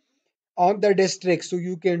 descending. On the district, so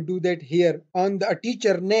you can do that here. On the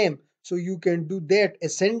teacher name, so you can do that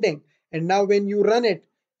ascending. And now when you run it,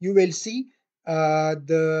 you will see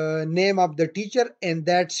the name of the teacher and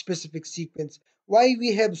that specific sequence. Why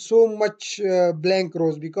we have so much blank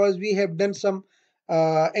rows? Because we have done some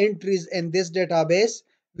entries in this database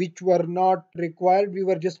which were not required. We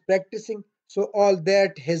were just practicing, so all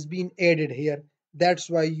that has been added here. That's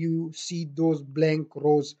why you see those blank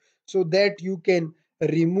rows, so that you can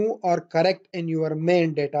remove or correct in your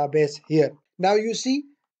main database here. Now you see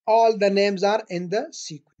all the names are in the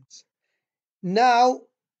sequence. Now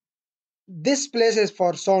this place is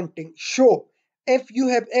for sorting. Show. If you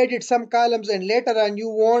have added some columns and later on you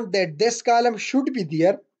want that this column should be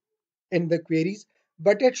there in the queries,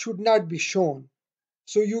 but it should not be shown.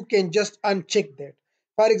 So you can just uncheck that.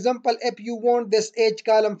 For example, if you want this age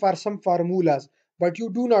column for some formulas, but you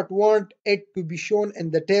do not want it to be shown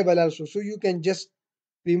in the table also, so you can just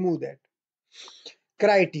remove that.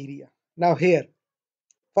 Criteria. Now here,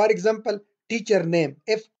 for example, teacher name.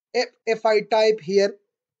 If I type here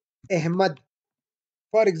Ahmad,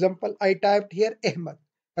 for example, I typed here Ahmad,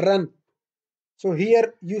 run. So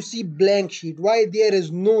here you see blank sheet. Why there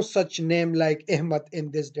is no such name like Ahmad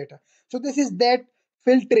in this data? So this is that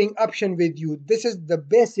filtering option with you. This is the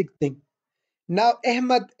basic thing. Now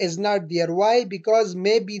Ahmad is not there. Why? Because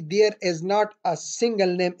maybe there is not a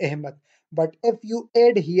single name Ahmad. But if you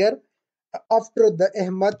add here after the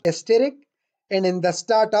Ahmad asterisk and in the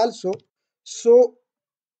start also, so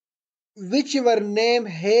whichever name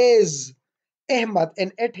has Ahmad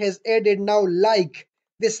and it has added now like.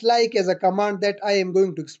 This like is a command that I am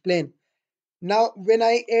going to explain. Now when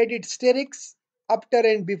I added asterisks after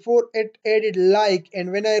and before it added like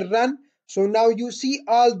and when I run, so now you see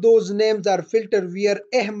all those names are filtered where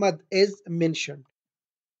Ahmad is mentioned.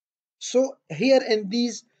 So here in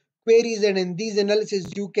these queries and in these analysis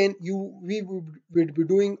we would be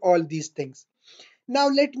doing all these things. Now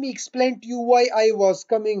let me explain to you why I was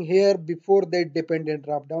coming here before that dependent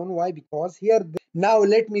drop down. Why? Because here now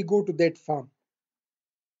let me go to that farm.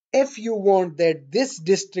 If you want that this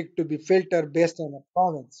district to be filtered based on a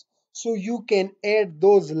province, so you can add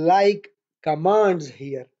those like commands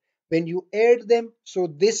here. When you add them, so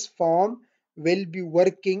this form will be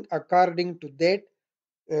working according to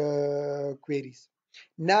that queries.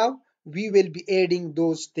 Now we will be adding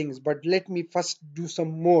those things, but let me first do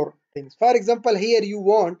some more things. For example, here you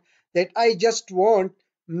want that I just want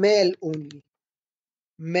male only,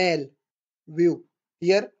 male view.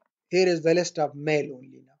 Here is the list of male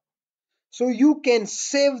only now. So you can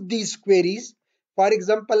save these queries. For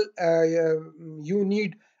example, you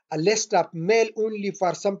need a list of mail only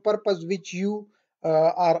for some purpose which you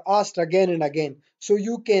are asked again and again. So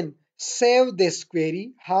you can save this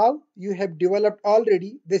query. How? You have developed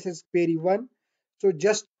already. This is query 1. So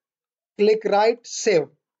just click right, save.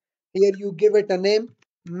 Here you give it a name,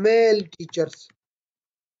 mail teachers.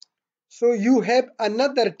 So you have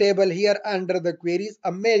another table here under the queries,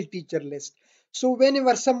 a male teacher list. So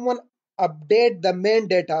whenever someone update the main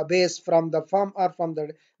database from the form or from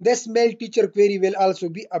the this male teacher query will also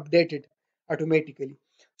be updated automatically.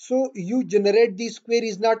 So you generate these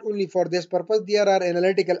queries not only for this purpose, there are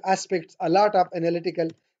analytical aspects, a lot of analytical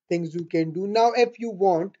things you can do. Now if you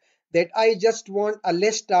want that I just want a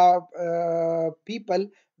list of people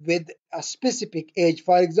with a specific age,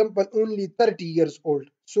 for example, only 30 years old.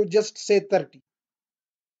 So just say 30,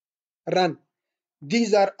 run.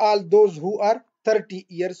 These are all those who are 30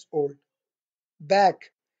 years old.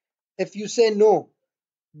 Back. If you say no,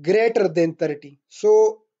 greater than 30.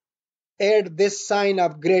 So add this sign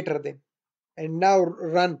of greater than and now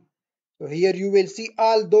run. So here you will see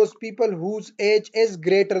all those people whose age is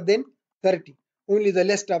greater than 30. Only the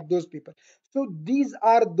list of those people. So these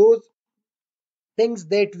are those things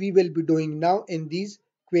that we will be doing now in these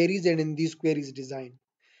queries and in these queries design.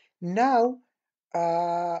 Now,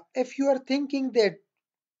 if you are thinking that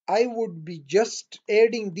I would be just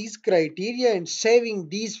adding these criteria and saving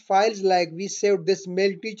these files like we saved this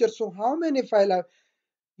male teacher, so how many files are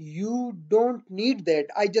you don't need that.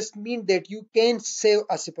 I just mean that you can save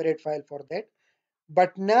a separate file for that.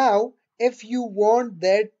 But now, if you want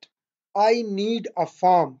that, I need a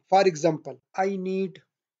form. For example, I need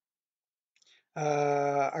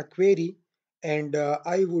a query and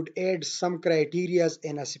I would add some criterias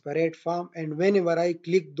in a separate form and whenever I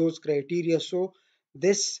click those criteria so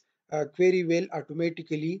this query will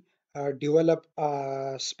automatically develop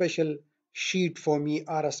a special sheet for me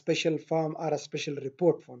or a special form or a special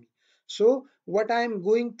report for me. So what I am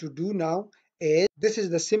going to do now is this is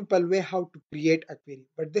the simple way how to create a query,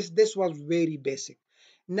 but this was very basic.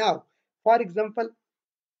 Now for example,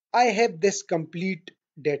 I have this complete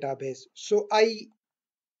database. So I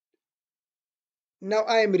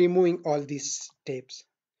am removing all these tabs.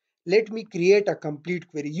 Let me create a complete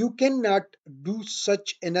query. You cannot do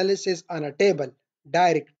such analysis on a table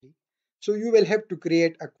directly. So you will have to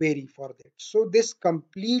create a query for that. So this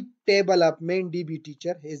complete table of main DB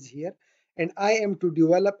teacher is here and I am to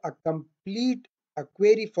develop a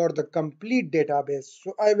query for the complete database.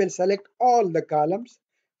 So I will select all the columns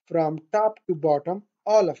from top to bottom,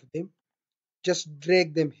 all of them. just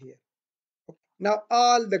drag them here. Now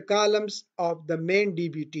all the columns of the main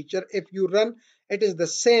DB teacher, if you run, it is the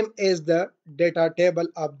same as the data table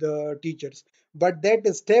of the teachers. But that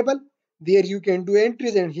is table. There you can do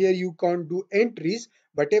entries and here you can't do entries.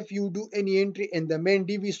 But if you do any entry in the main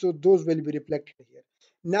DB, so those will be reflected here.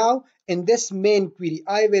 Now in this main query,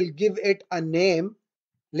 I will give it a name.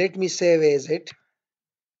 Let me save as it.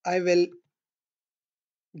 I will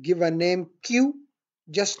give a name Q,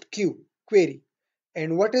 just Q query.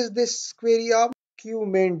 And what is this query of? Q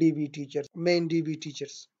main DB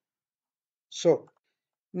teachers. So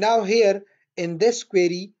now here in this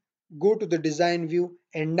query, go to the design view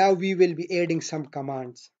and now we will be adding some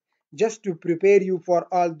commands just to prepare you for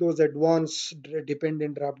all those advanced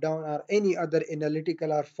dependent drop down or any other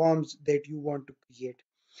analytical or forms that you want to create.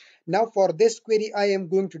 Now for this query, I am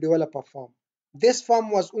going to develop a form. This form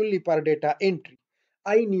was only per data entry.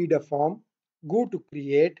 I need a form. Go to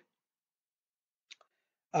create,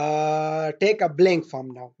 take a blank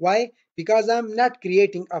form now. Why? Because I'm not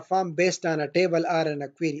creating a form based on a table or on a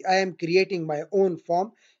query. I am creating my own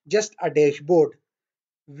form, just a dashboard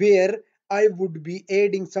where I would be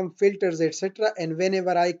adding some filters, etc. And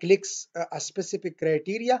whenever I click a specific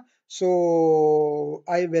criteria, so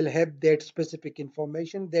I will have that specific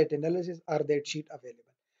information, that analysis or that sheet available.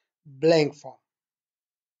 Blank form.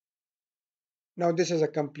 Now this is a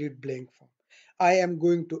complete blank form. I am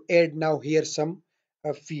going to add now here some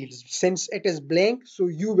fields. Since it is blank, so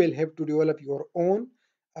you will have to develop your own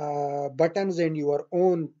buttons and your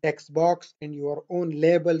own text box and your own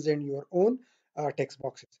labels and your own text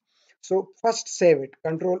boxes. So first save it,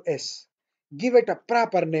 Control S. Give it a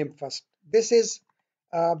proper name first. This is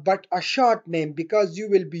but a short name because you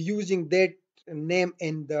will be using that name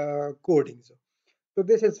in the coding. So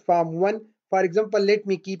this is farm 1. For example, let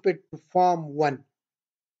me keep it to farm 1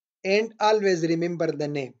 and always remember the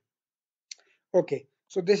name. Okay,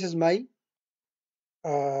 so this is my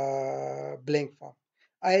blank form.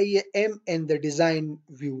 I am in the design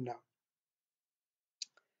view now.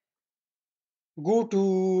 Go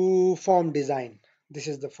to form design. This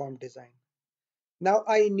is the form design. Now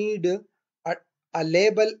I need a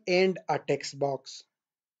label and a text box.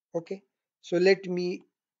 Okay, so let me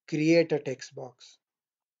create a text box.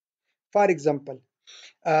 For example,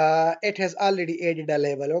 it has already added a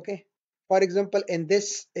label. Okay, for example, in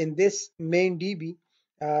this main DB,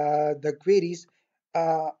 the queries,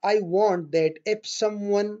 I want that if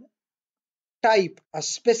someone type a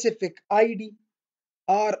specific ID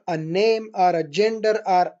or a name or a gender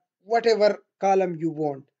or whatever column you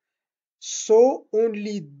want, so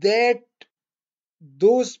only that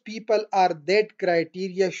those people are that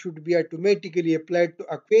criteria should be automatically applied to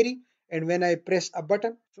a query, and when I press a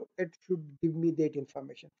button, so it should give me that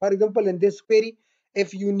information. For example, in this query,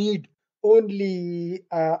 if you need only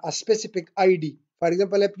a specific ID, for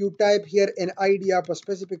example, if you type here an ID of a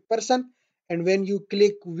specific person and when you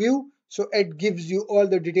click view, so it gives you all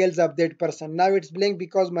the details of that person. Now it's blank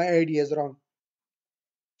because my ID is wrong.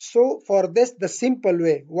 So for this, the simple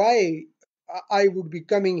way, why I would be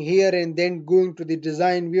coming here and then going to the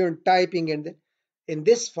design view and typing, and in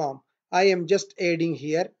this form, I am just adding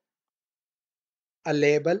here a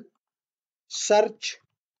label, search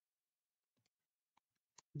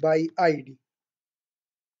by ID.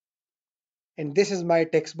 And this is my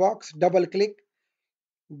text box. Double click,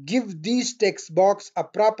 give these text box a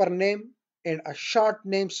proper name and a short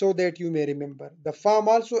name so that you may remember the form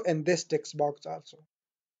also and this text box also.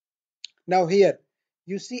 Now here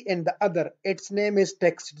you see in the other, its name is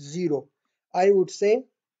text 0. I would say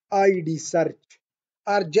ID search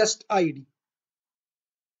or just ID.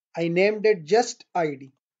 I named it just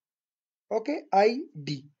ID. Okay,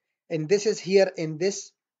 ID. And this is here in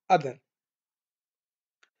this other.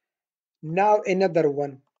 Now another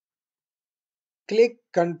one. Click,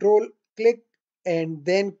 control, click, and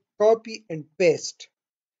then copy and paste.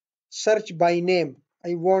 Search by name.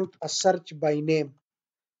 I want a search by name.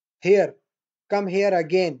 Here, come here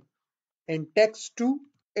again. And text 2,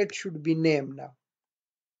 it should be name now.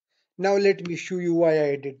 Now let me show you why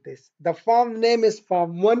I did this. The form name is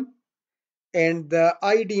form 1 and the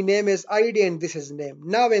ID name is ID and this is name.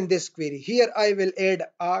 Now in this query, here I will add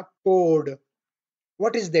a code.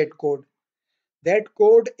 What is that code? That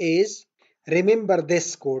code is, remember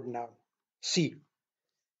this code now. See,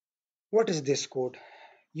 what is this code?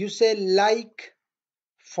 You say like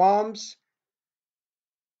forms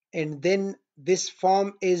and then this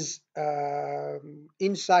form is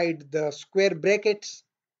inside the square brackets.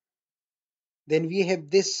 Then we have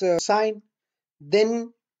this sign.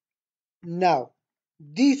 Then now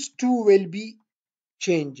these two will be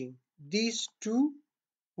changing. These two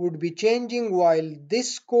would be changing while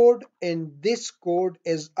this code and this code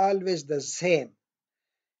is always the same.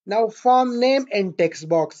 Now form name and text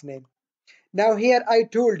box name. Now here I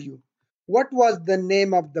told you what was the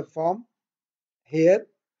name of the form. Here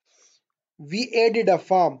we added a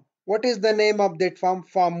form. What is the name of that form?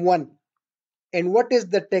 Form 1. And what is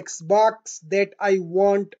the text box that I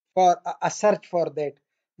want for a search for that?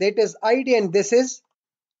 That is ID and this is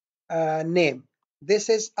name. This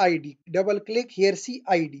is ID. Double click here, see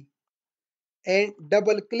ID. And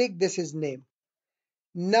double click, this is name.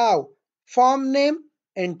 Now form name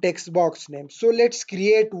and text box name. So let's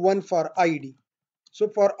create one for ID. So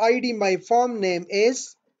for ID, my form name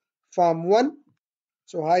is form 1.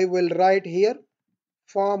 So I will write here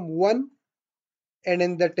form 1 and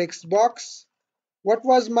in the text box, what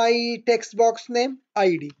was my text box name?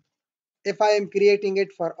 ID. If I am creating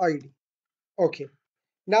it for ID. Okay.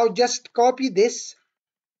 Now just copy this.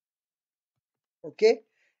 Okay.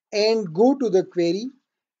 And go to the query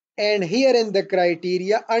and here in the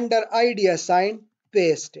criteria under ID assigned,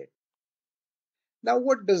 paste it. Now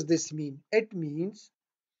what does this mean? It means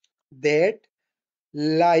that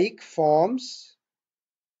like forms,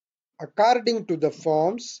 according to the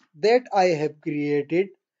forms that I have created,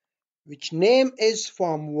 which name is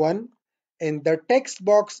form 1 and the text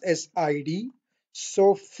box is ID.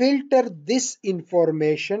 So filter this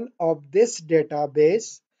information of this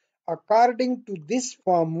database according to this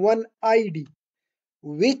form 1 ID.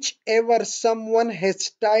 Whichever someone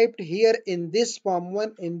has typed here in this form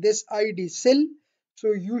 1 in this ID cell,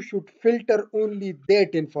 so you should filter only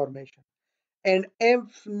that information. And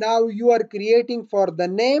if now you are creating for the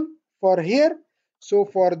name for here, so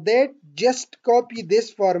for that just copy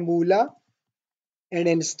this formula and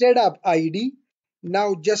instead of ID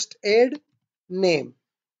now just add name.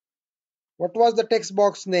 What was the text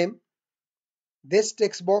box name? This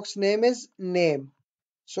text box name is name.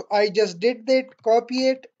 So I just did that, copy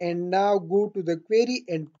it and now go to the query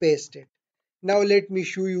and paste it. Now let me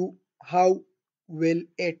show you how will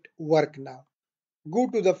it work now. Go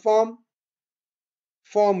to the form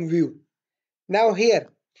view. Now here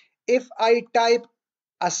if I type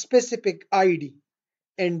a specific ID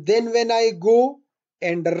and then when I go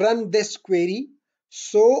and run this query,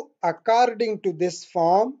 so according to this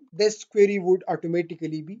form, this query would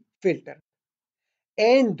automatically be filtered.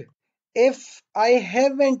 And if I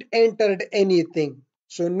haven't entered anything,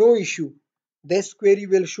 so no issue, this query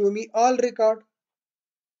will show me all record.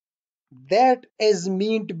 That is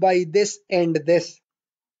meant by this and this.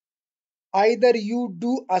 Either you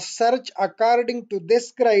do a search according to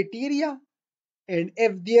this criteria and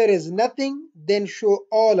if there is nothing, then show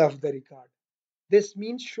all of the record. This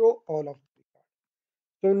means show all of the record.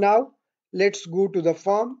 So now let's go to the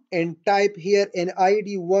form and type here an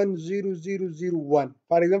ID 10001.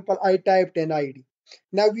 For example, I typed an ID.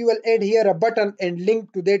 Now we will add here a button and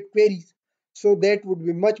link to that query. So that would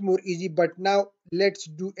be much more easy. But now let's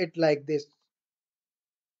do it like this.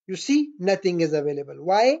 You see, nothing is available.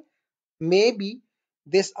 Why? Maybe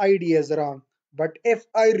this ID is wrong. But if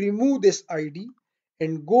I remove this ID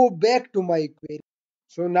and go back to my query,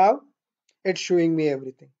 so now it's showing me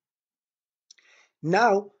everything.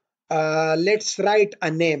 Now let's write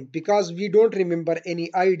a name because we don't remember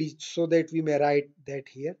any ID so that we may write that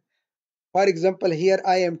here. For example, here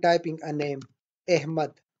I am typing a name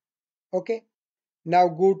Ahmad. Okay. Now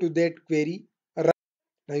go to that query.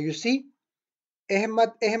 Now you see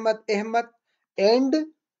Ahmad, Ahmad, Ahmad, and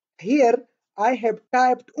here I have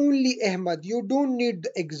typed only Ahmad. You don't need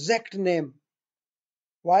the exact name.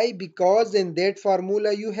 Why? Because in that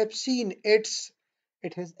formula you have seen it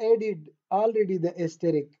has added already the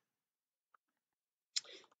asterisk.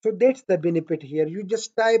 So that's the benefit here. You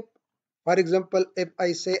just type, for example, if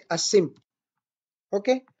I say Asim,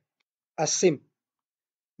 okay, Asim.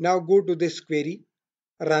 Now go to this query,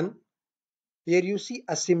 run. Here you see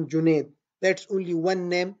Asim Junaid. That's only one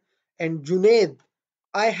name. And Junaid,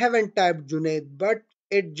 I haven't typed Junaid, but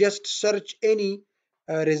it just search any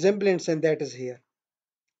resemblance and that is here.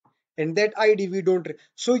 And that ID we don't.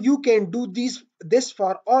 So you can do this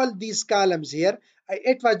for all these columns here.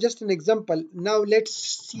 It was just an example. Now let's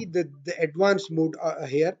see the advanced mode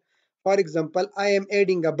here. For example, I am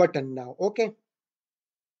adding a button now. Okay.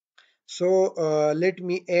 So let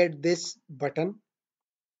me add this button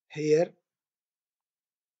here.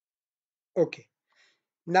 Okay.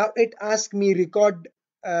 Now it asks me record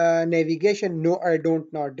navigation. No, I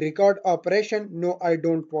don't not. Record operation. No, I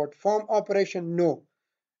don't want. Form operation. No.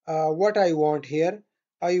 What I want here.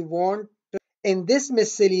 I want in this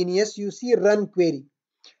miscellaneous, you see run query.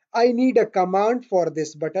 I need a command for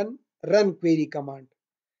this button, run query command.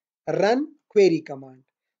 Run query command.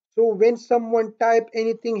 So when someone type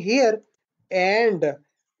anything here and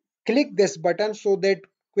click this button, so that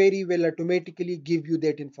query will automatically give you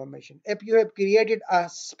that information. If you have created a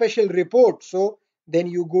special report, so then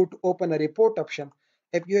you go to open a report option.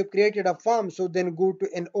 If you have created a form, so then go to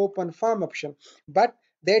an open form option. But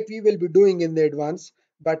that we will be doing in the advance.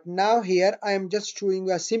 But now here I am just showing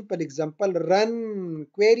you a simple example. Run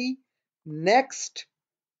query next,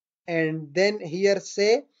 and then here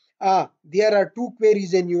say, there are two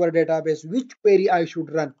queries in your database. Which query I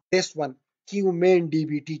should run? This one, q main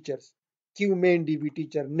db teachers, q main db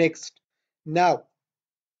teacher next. Now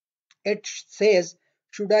it says,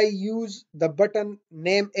 should I use the button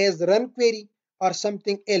name as run query or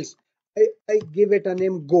something else? I give it a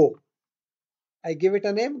name go. I give it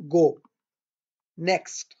a name go.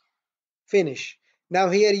 Next, finish. Now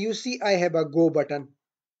here you see I have a go button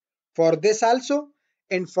for this also,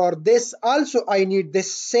 and for this also I need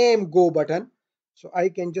this same go button. So I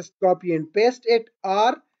can just copy and paste it,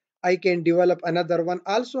 or I can develop another one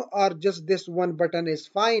also, or just this one button is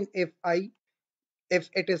fine if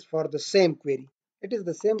it is for the same query. It is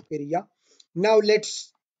the same query, yeah. Now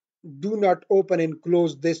let's do not open and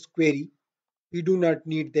close this query. We do not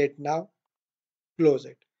need that now. Close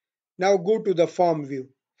it. Now go to the form view.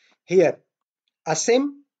 Here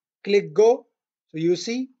Asim, click go. So you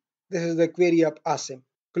see, this is the query of Asim.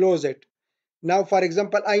 Close it. Now, for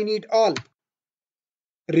example, I need all.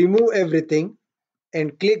 Remove everything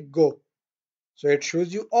and click go. So it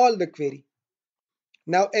shows you all the query.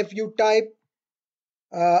 Now, if you type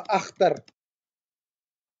Akhtar,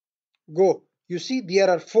 go. You see, there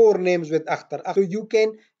are four names with Akhtar. So you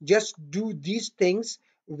can just do these things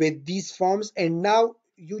with these forms. And now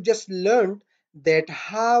you just learned that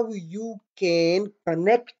how you can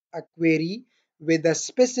connect a query with a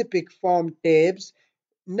specific form tabs.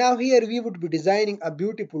 Now here we would be designing a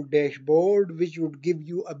beautiful dashboard which would give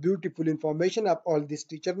you a beautiful information of all this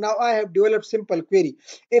teacher. Now I have developed simple query.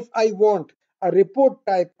 If I want a report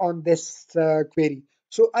type on this query,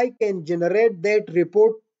 so I can generate that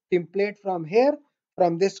report template from here,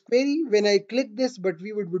 from this query when I click this, but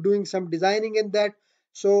we would be doing some designing in that.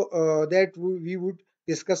 So that we would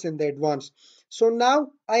discuss in the advance. So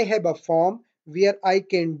now I have a form where I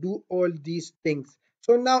can do all these things.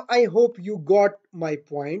 So now I hope you got my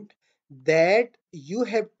point, that you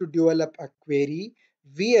have to develop a query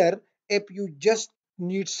where if you just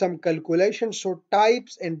need some calculation, so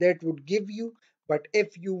types and that would give you. But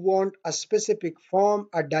if you want a specific form,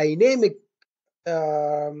 a dynamic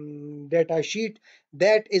data sheet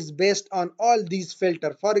that is based on all these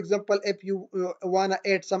filter. For example, if you want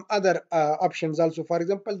to add some other options also, for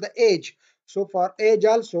example, the age. So for age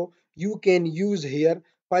also you can use here.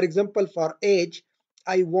 For example, for age,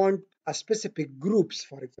 I want a specific groups.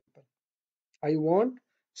 For example, I want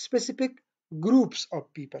specific groups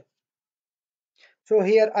of people. So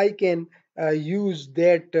here I can use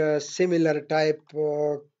that similar type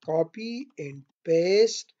copy and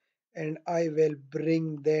paste, and I will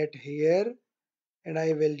bring that here, and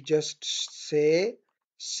I will just say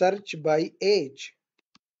search by age.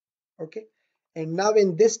 Okay. And now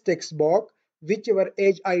in this text box, whichever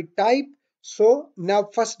age I type, so now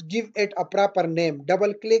first give it a proper name.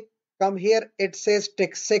 Double click, come here, it says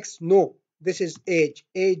text 6. No, this is age,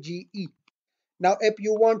 AGE. Now, if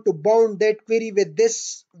you want to bound that query with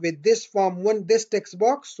this form one, this text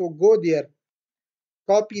box, so go there,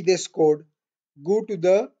 copy this code, go to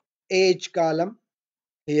the age column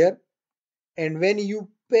here, and when you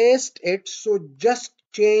paste it, so just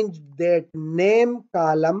change that name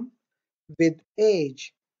column with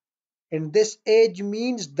age, and this age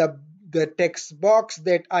means the text box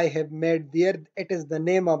that I have made there. It is the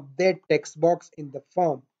name of that text box in the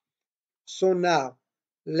form. So now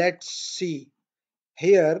let's see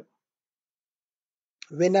here.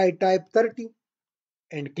 When I type 30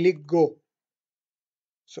 and click go,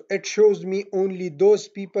 so it shows me only those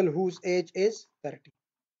people whose age is 30.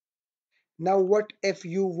 Now what if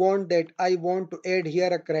you want that I want to add here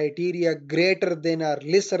a criteria greater than or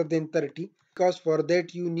lesser than 30, because for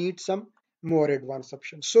that you need some more advanced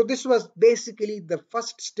options. So this was basically the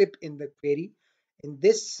first step in the query. In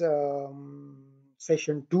this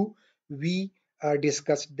session 2 we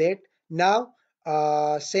discussed that. Now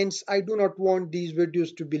since I do not want these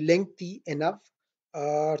videos to be lengthy enough,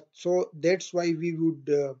 so that's why we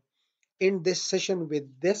would end this session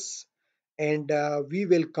with this, and we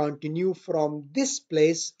will continue from this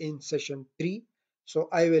place in session 3. So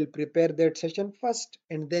I will prepare that session first,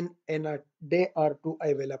 and then in a day or two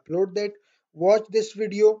I will upload that. Watch this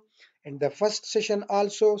video and the first session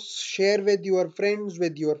also, share with your friends,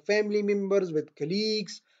 with your family members, with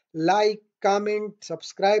colleagues. Like, comment,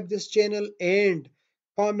 subscribe this channel, and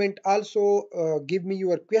comment. Also give me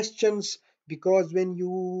your questions, because when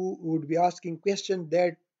you would be asking questions,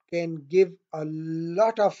 that can give a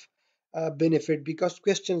lot of benefit, because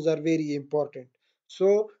questions are very important.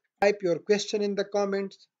 So type your question in the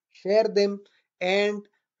comments, share them, and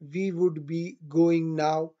we would be going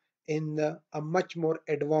now in a much more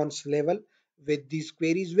advanced level with these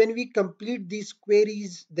queries. When we complete these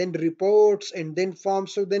queries, then reports and then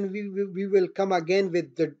forms, so then we will come again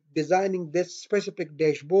with the designing this specific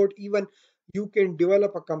dashboard. Even you can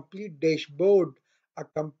develop a complete dashboard, a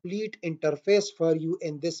complete interface for you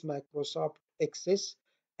in this Microsoft Access,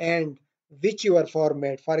 and whichever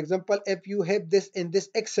format. For example, if you have this in this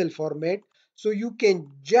Excel format, so you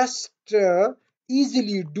can just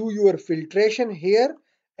easily do your filtration here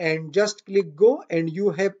and just click go, and you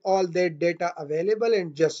have all that data available,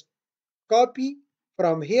 and just copy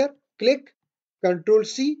from here, click Control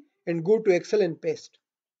C, and go to Excel and paste.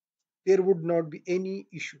 There would not be any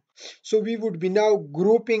issue. So we would be now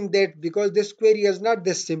grouping that, because this query is not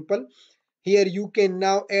this simple. Here you can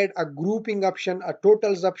now add a grouping option, a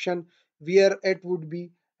totals option, where it would be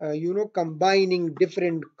combining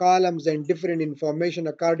different columns and different information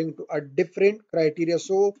according to a different criteria.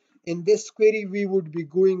 So in this query we would be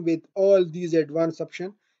going with all these advanced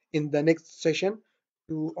option in the next session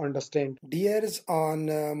to understand. Dears,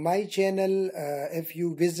 on my channel, if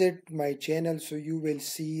you visit my channel, so you will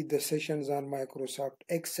see the sessions on Microsoft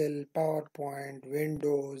Excel, PowerPoint,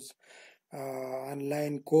 Windows,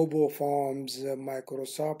 online Kobo forms,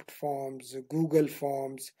 Microsoft forms, Google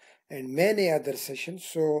forms, and many other sessions.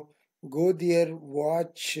 So go there,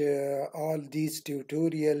 watch all these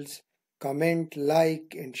tutorials, comment,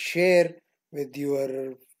 like, and share with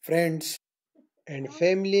your friends and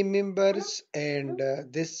family members. And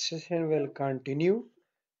this session will continue.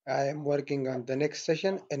 I am working on the next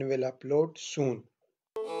session and will upload soon.